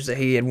the news that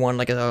he had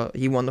won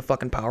he won the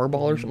fucking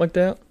Powerball or something like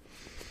that.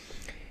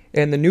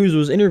 And the news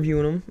was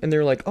interviewing him, and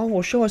they're like, "Oh,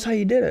 well, show us how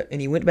you did it." And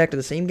he went back to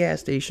the same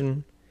gas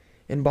station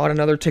and bought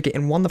another ticket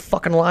and won the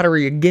fucking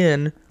lottery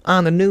again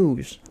on the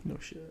news. No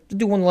shit. The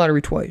dude won the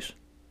lottery twice.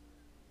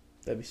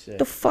 That'd be sick.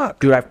 The fuck?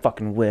 Dude, I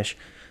fucking wish.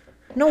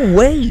 No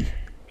way.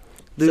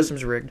 Dude.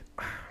 System's rigged.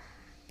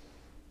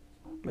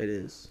 It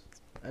is.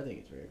 I think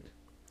it's rigged.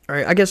 All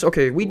right, I guess,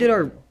 okay, we did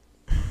our...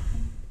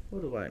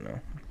 What do I know?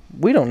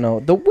 We don't know.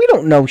 We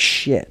don't know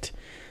shit.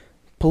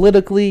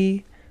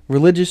 Politically,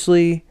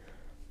 religiously,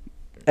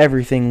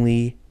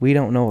 everythingly, we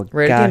don't know a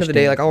Right, at the end of the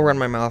day, like, I'll run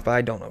my mouth, but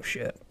I don't know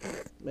shit.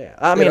 Yeah,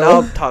 I mean,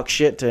 I'll talk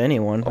shit to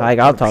anyone. Like,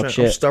 I'll talk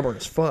shit. I'm stubborn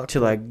as fuck. To,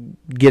 like,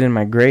 get in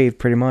my grave,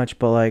 pretty much.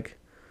 But, like,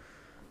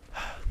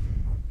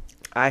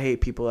 I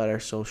hate people that are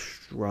so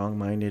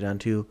strong-minded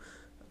onto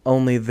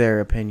only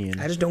their opinion.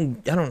 I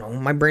don't know.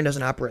 My brain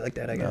doesn't operate like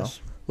that, I guess.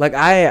 Like,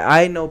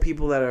 I know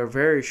people that are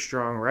very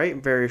strong right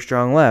and very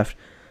strong left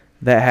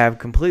that have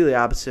completely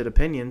opposite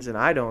opinions, and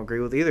I don't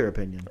agree with either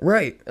opinion.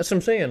 Right. That's what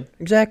I'm saying.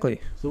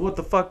 Exactly. So what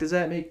the fuck does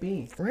that make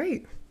me?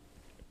 Right.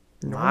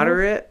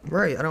 moderate.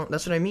 Right.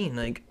 That's what I mean.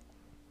 Like,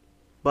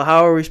 but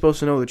how are we supposed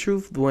to know the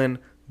truth when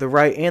the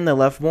right and the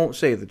left won't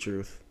say the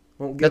truth?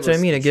 That's what I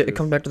mean. It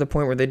comes back to the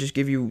point where they just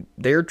give you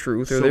their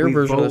truth or their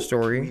version of the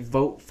story. We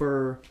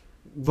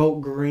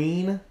vote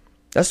green.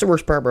 That's the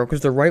worst part, bro.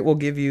 Because the right will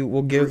give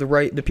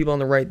the people on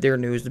the right their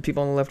news. The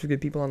people on the left will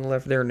give people on the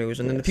left their news,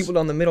 and then the people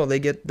down the middle they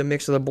get the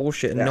mix of the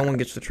bullshit, and no one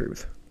gets the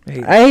truth.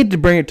 I hate to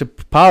bring it to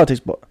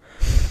politics, but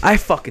I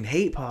fucking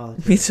hate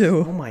politics. Me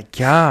too. Oh my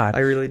god, I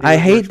really do. I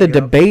hate the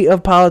debate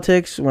of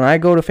politics. When I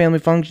go to family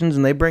functions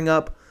and they bring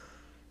up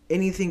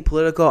anything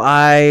political,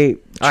 I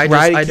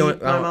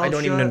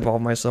don't even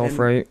involve myself,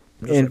 right?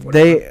 And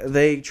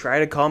they try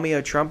to call me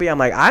a Trumpy. I'm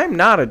like, I'm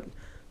not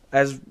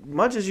as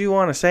much as you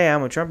want to say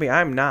I'm a Trumpy,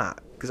 I'm not.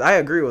 Because I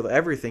agree with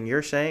everything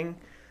you're saying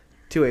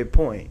to a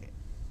point.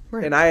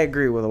 Right. And I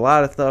agree with a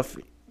lot of stuff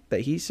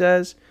that he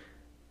says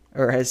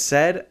or has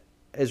said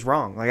is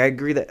wrong. Like, I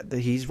agree that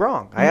he's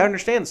wrong. Mm-hmm. I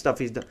understand the stuff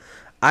he's done.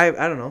 I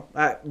don't know.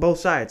 Both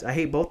sides. I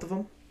hate both of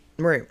them.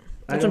 Right.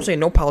 That's what I'm saying.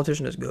 No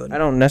politician is good. I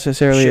don't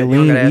necessarily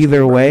lean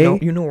either way.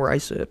 You know where I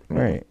sit.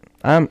 Right.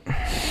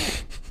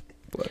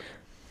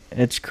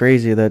 It's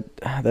crazy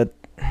that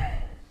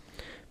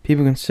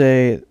people can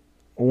say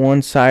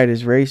one side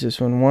is racist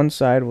when one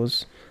side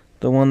was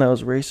the one that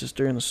was racist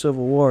during the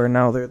Civil War, and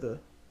now they're the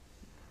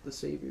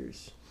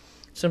saviors.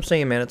 So I'm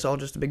saying, man, it's all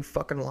just a big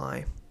fucking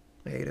lie.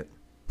 I hate it.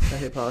 I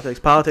hate politics.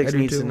 Politics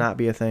needs to not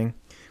be a thing.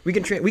 We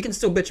can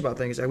still bitch about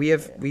things. We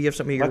have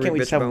something here. Why can't we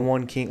just have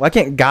one king? Why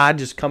can't God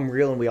just come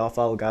real and we all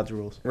follow God's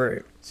rules?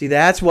 Right. See,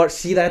 that's what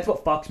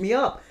fucks me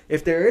up.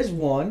 If there is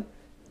one,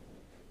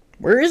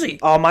 where is he?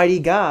 Almighty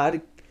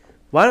God,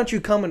 why don't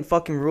you come and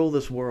fucking rule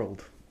this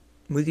world?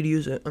 We could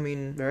use it. I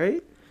mean,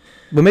 right?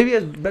 But maybe he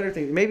has better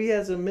things. Maybe he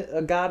has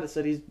a God that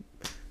said he's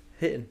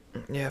hitting.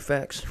 Yeah,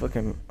 facts.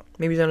 Fucking.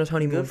 Maybe he's on his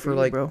honeymoon for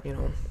like, bro.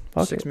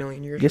 6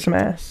 million years. Get some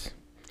ass.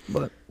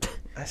 But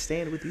I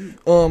stand with you.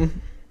 All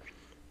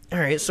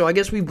right, so I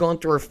guess we've gone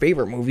through our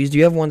favorite movies. Do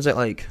you have ones that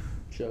like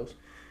shows?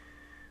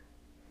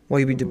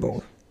 Well, we did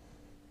both.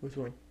 Which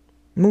one?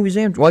 Movies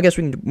and I guess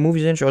we can do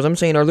movies and shows. I'm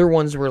saying, are there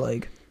ones where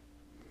like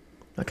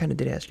I kind of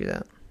did ask you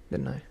that,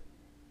 didn't I?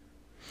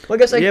 Well, I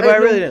guess but I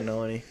really didn't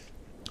know any.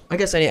 I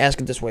guess I need to ask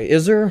it this way: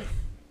 is there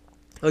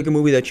like a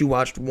movie that you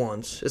watched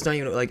once? It's not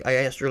even like I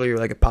asked earlier,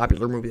 like a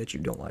popular movie that you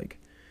don't like.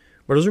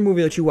 But is there a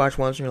movie that you watched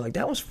once and you're like,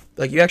 that was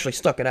like you actually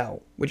stuck it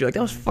out? Would you like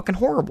that was fucking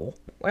horrible?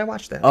 Why I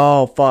watched that?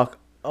 Oh fuck.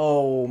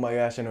 Oh my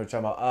gosh, I know what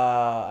you're talking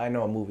about. I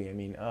know a movie. I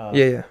mean,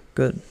 yeah,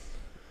 good.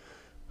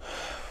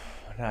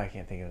 Now I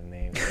can't think of the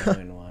name. I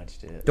haven't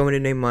watched it. Don't want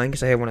to name mine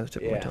because I have one at the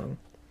tip of my tongue.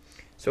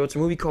 So it's a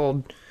movie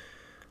called,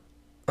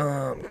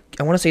 I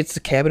want to say it's The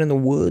Cabin in the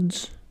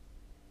Woods,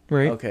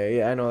 right? Okay,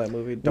 yeah, I know that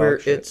movie. Where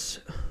it's,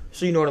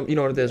 so you know what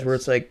it is, where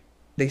it's like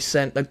they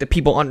send like the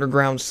people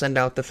underground send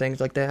out the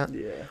things like that.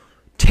 Yeah.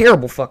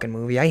 Terrible fucking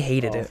movie. I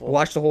hated it.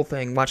 Watched the whole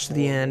thing. Watched to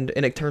the end,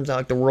 and it turns out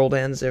like the world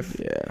ends if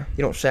you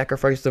don't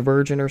sacrifice the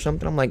virgin or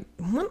something. I'm like,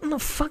 what in the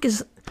fuck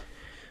is?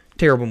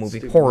 Terrible movie.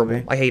 Stupid Horrible.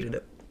 movie. I hated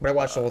it, but I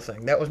watched the whole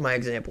thing. That was my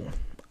example.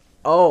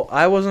 Oh,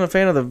 I wasn't a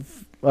fan of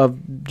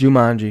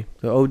Jumanji,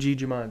 the OG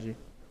Jumanji.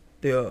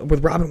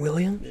 With Robin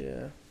Williams.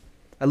 Yeah,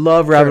 I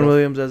love Robin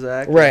Williams as an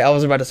actor. Right, I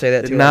was about to say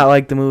that too. Did not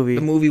like the movie.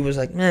 The movie was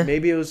like, meh.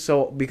 Maybe it was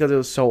because it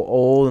was so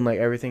old and like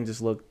everything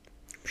just looked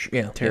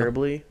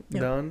terribly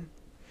done.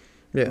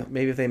 Yeah.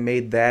 Maybe if they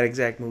made that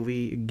exact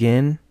movie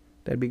again,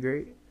 that'd be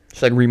great.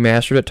 Just like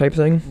remastered it type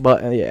thing.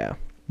 But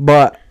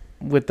but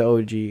with the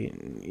OG,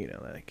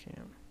 that I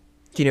can't.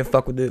 You didn't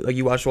fuck with it. Like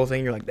you watched the whole thing,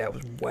 and you're like, that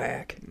was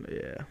whack.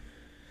 Yeah.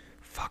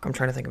 Fuck, I'm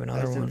trying to think of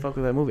another one. Didn't fuck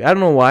with that movie. I don't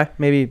know why.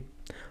 Maybe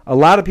a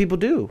lot of people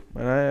do,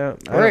 and I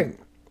don't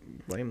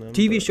blame them.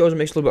 TV shows it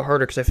makes it a little bit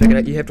harder because I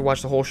figured you have to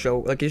watch the whole show.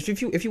 Like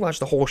if you watch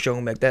the whole show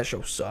and like that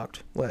show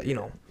sucked, well,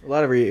 a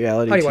lot of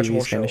reality TV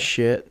is kind of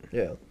shit.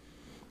 Yeah.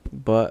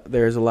 But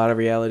there's a lot of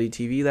reality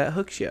TV that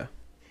hooks you.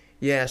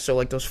 Yeah, so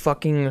like those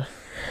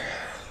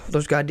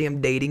goddamn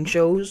dating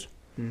shows.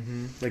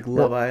 Mm-hmm. Like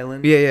Love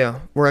Island. Yeah.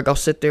 Where like I'll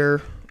sit there,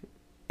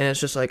 and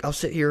it's just like I'll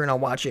sit here and I'll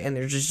watch it, and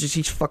there's just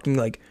these fucking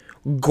like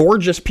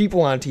gorgeous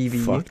people on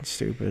TV. Fucking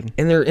stupid.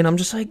 And I'm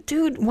just like,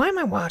 dude, why am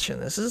I watching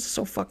this? This is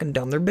so fucking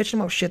dumb. They're bitching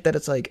about shit that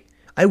it's like,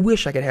 I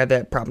wish I could have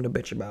that problem to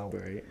bitch about.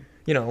 Right.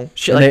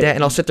 Shit like that,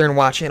 and I'll sit there and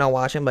watch it, and I'll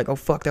watch it. I'm like, oh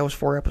fuck, that was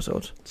 4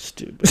 episodes.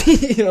 Stupid. I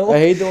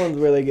hate the ones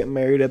where they get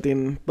married at the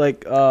end.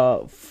 Like,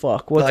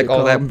 fuck, what's like, it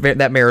called?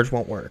 that marriage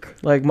won't work.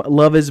 Like,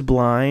 Love is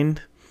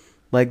Blind.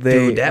 Like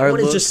Dude, that one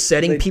is just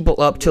setting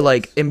people up to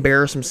like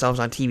embarrass themselves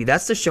on TV.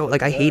 That's the show.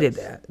 Like, I hated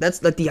that.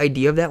 That's like the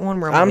idea of that one.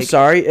 Where I'm like,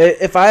 sorry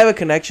if I have a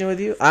connection with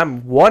you.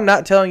 I'm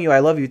not telling you I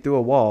love you through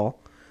a wall.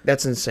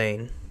 That's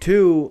insane.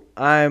 2,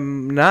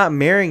 I'm not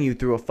marrying you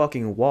through a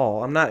fucking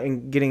wall. I'm not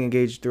getting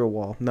engaged through a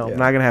wall. No,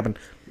 not gonna happen.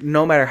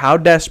 No matter how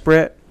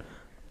desperate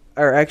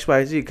or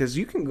XYZ, because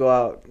you can go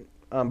out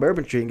on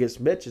Bourbon Street and get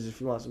some bitches if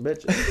you want some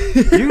bitches.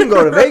 You can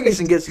go to Vegas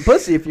and get some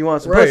pussy if you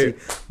want some pussy.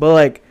 But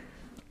like,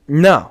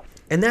 no,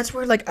 And that's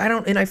where, like,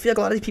 I feel like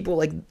a lot of these people,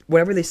 like,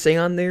 whatever they say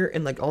on there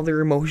and, like, all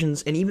their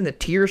emotions and even the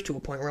tears to a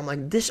point where I'm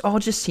like, this all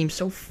just seems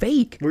so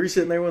fake. Were you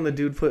sitting there when the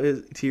dude put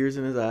his tears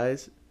in his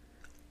eyes?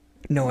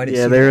 No, I didn't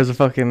see there that. was a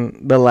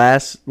fucking, the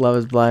last Love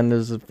is Blind,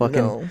 there's a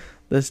fucking,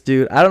 this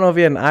dude, I don't know if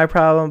he had an eye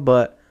problem,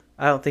 but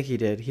I don't think he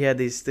did. He had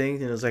these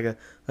things, and it was like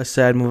a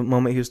sad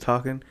moment he was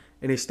talking,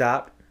 and he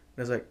stopped, and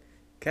I was like,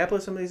 can I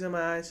put some of these in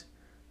my eyes?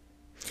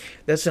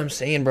 That's what I'm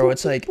saying, bro.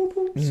 It's like,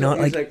 not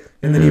like,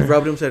 and then he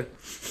rubbed him and said,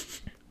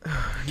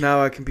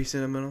 now I can be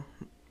sentimental.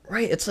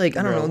 Right, it's like,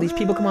 I don't know, these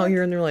people come out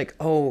here and they're like,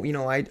 oh, you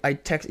know, I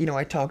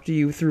talked to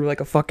you through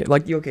like a fucking,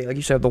 like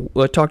you said,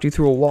 I talked to you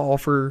through a wall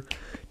for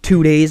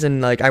 2 days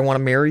and like, I want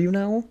to marry you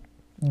now?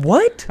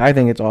 What? I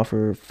think it's all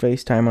for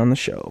FaceTime on the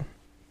show.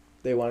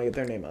 They want to get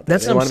their name out there.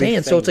 That's what I'm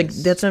saying. So it's like,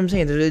 that's what I'm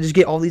saying. They just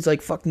get all these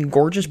like fucking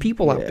gorgeous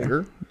people out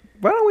there.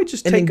 Why don't we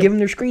just give them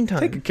their screen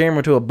time? Take a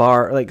camera to a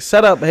bar, like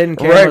set up hidden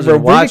cameras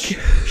and watch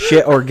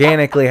shit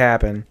organically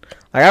happen.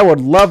 Like I would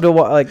love to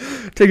like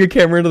take a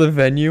camera into the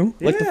venue,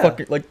 like the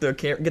fucking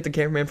get the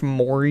cameraman from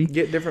Maury,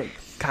 get different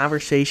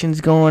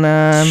conversations going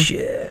on.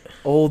 Shit,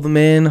 old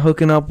men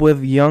hooking up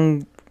with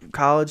young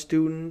college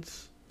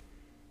students,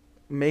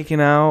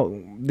 making out,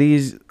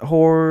 these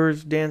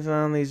whores dancing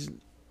on these.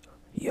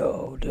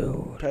 Yo,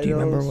 dude, do you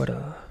remember what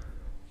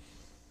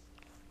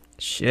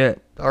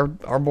Shit, our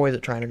boys are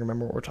trying to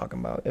remember what we're talking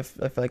about. If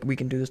like we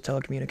can do this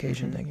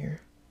telecommunication thing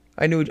here.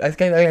 I knew what you're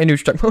talking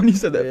about when you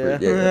said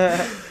that.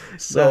 Yeah.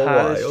 So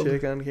wild.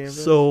 Chick on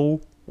campus.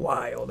 So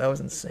wild. That was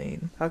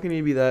insane. How can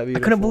you be that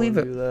beautiful? I couldn't believe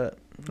it. Do that?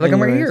 Like,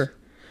 I'm right here.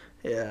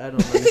 Yeah, I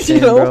don't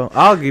understand, bro.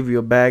 I'll give you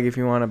a bag if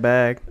you want a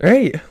bag.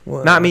 Hey.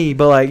 Well, not me,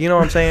 but like, you know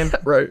what I'm saying?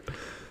 Right.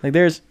 Like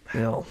there's, I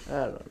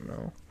don't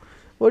know.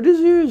 What is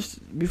yours,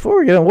 before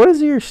we get on, what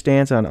is your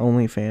stance on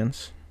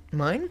OnlyFans?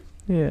 Mine?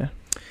 Yeah.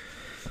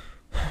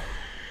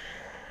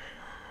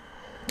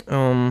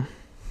 I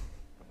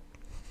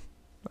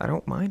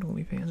don't mind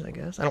OnlyFans, I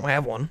guess. I don't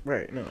have one.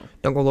 Right, no.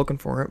 Don't go looking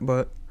for it,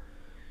 but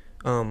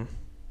I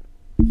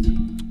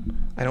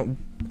don't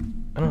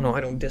know,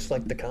 I don't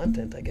dislike the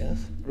content, I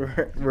guess.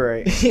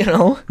 Right. You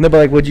know? No, but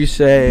like, would you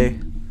say,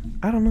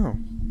 I don't know.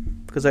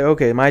 Because like,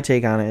 okay, my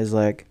take on it is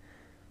like,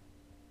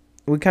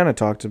 we kind of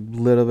talked a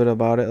little bit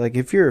about it. Like,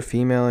 if you're a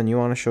female and you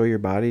want to show your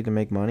body to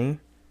make money,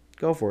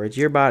 go for it. It's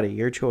your body,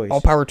 your choice. All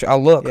power to,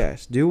 I'll look.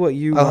 Yes, do what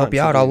you I'll want. I'll help you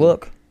out, I'll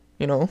look.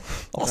 You know?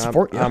 I'll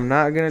support you. I'm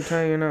not going to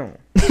tell you no.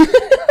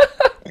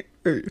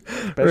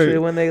 Especially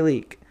when they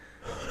leak.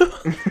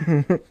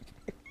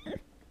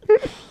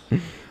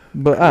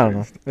 But I don't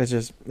know.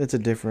 It's a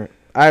different.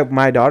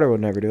 My daughter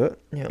would never do it.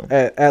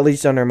 Yeah. At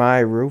least under my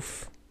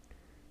roof.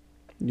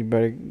 You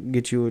better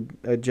get you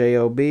a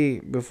job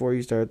before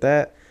you start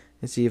that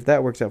and see if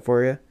that works out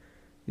for you.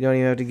 You don't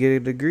even have to get a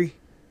degree.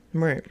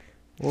 Right.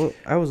 Well,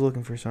 I was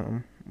looking for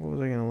something. What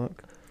was I gonna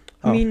look?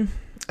 I mean,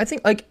 I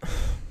think like,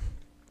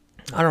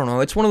 I don't know.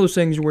 It's one of those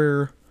things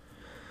where,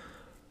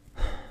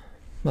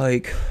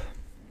 like,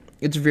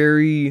 it's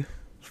very,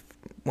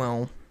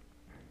 well,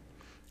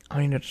 I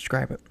don't even know how to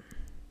describe it.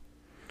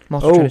 I'm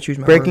also trying to choose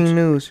my breaking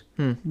words.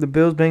 news. The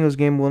Bills-Bengals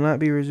game will not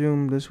be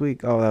resumed this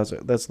week. Oh,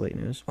 that's late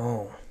news.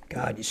 Oh,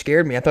 God, you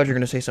scared me. I thought you were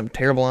going to say something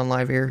terrible on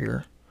live air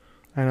here.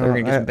 I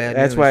know.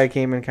 That's why I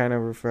came in kind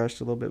of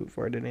refreshed a little bit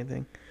before I did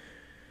anything.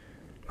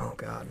 Oh,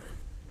 God.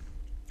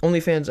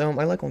 OnlyFans,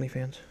 I like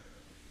OnlyFans.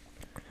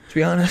 To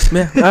be honest.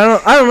 Yeah,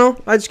 I don't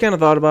know. I just kind of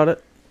thought about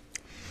it.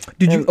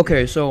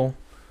 Okay, so,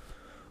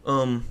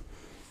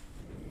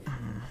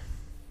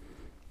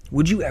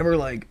 would you ever,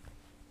 like,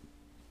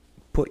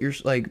 put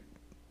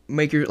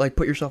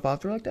put yourself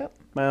out there like that?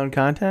 My own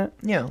content?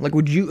 Yeah. Like,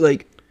 would you,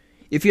 like,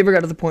 if you ever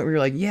got to the point where you're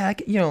like, yeah,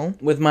 you know.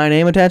 With my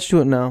name attached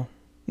to it, no.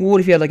 Well, what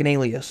if you had, like, an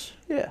alias?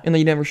 Yeah. And then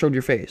you never showed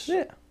your face?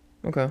 Yeah.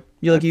 Okay.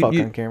 You like, fuck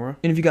on camera.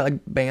 And if you got,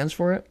 like, bands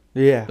for it?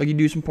 Yeah. Like, you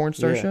do some porn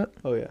star shit?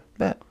 Oh, yeah.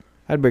 Bet.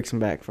 I'd break some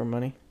back for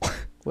money.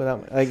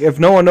 Without, like, if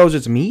no one knows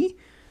it's me.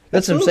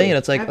 That's what I'm saying.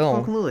 It's like,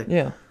 absolutely.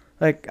 Yeah.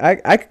 Like,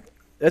 I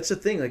that's the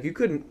thing. Like,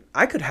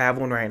 I could have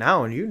one right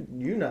now, and you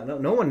not know.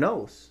 No one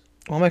knows.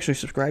 Well, I'm actually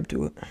subscribed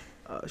to it.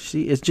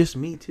 See, it's just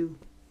me too.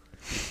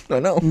 I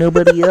know.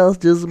 Nobody else,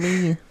 just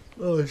me.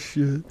 Oh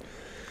shit.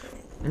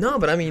 No,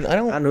 but I mean,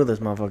 I knew this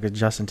motherfucker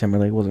Justin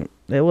Timberlake wasn't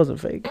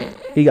fake.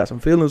 He got some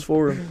feelings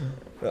for him.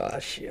 Ah,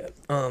 shit.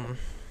 But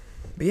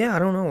yeah, I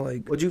don't know.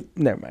 Like, would you?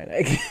 Never mind.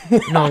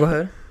 No, go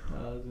ahead.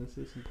 I was gonna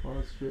say some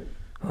pause shit.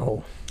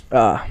 Oh.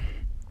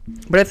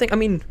 But I think, I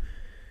mean,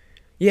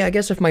 yeah, I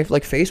guess if my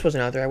face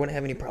wasn't out there, I wouldn't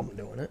have any problem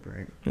doing it.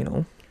 Right. You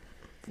know.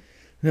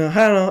 No, I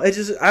don't know. It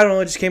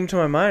just came to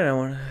my mind. I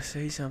wanted to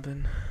say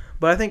something,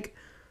 but I think,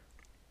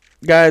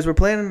 guys, we're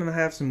planning to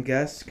have some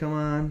guests come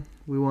on.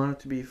 We want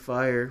it to be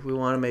fire. We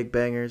want to make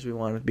bangers. We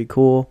want it to be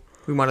cool.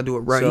 We want to do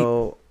it right.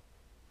 So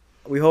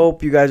we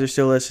hope you guys are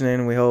still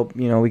listening. We hope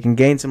we can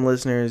gain some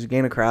listeners,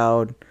 gain a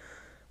crowd.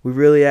 We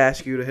really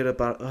ask you to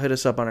hit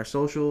us up on our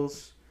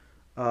socials.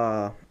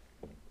 To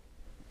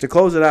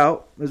close it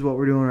out is what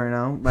we're doing right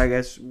now. I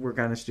guess we're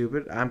kind of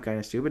stupid. I'm kind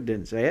of stupid.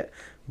 Didn't say it.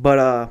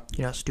 But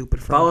you're not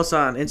stupid. Follow us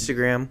on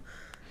Instagram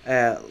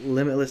at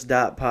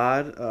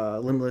limitless.pod.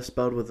 Limitless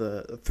spelled with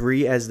a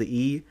 3 as the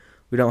E.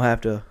 We don't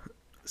have to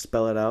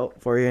spell it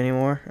out for you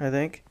anymore, I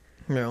think.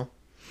 Yeah.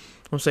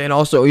 I'm saying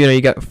also, you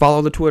got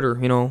follow the Twitter,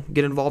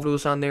 get involved with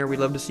us on there. We'd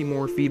love to see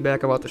more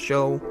feedback about the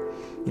show,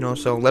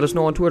 so let us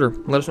know on Twitter,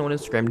 let us know on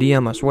Instagram,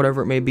 DM us,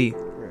 whatever it may be.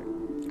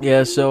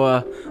 Yeah,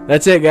 so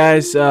that's it,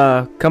 guys.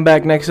 Come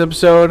back next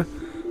episode.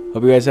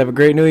 Hope you guys have a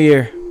great new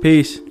year.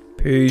 Peace.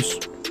 Peace.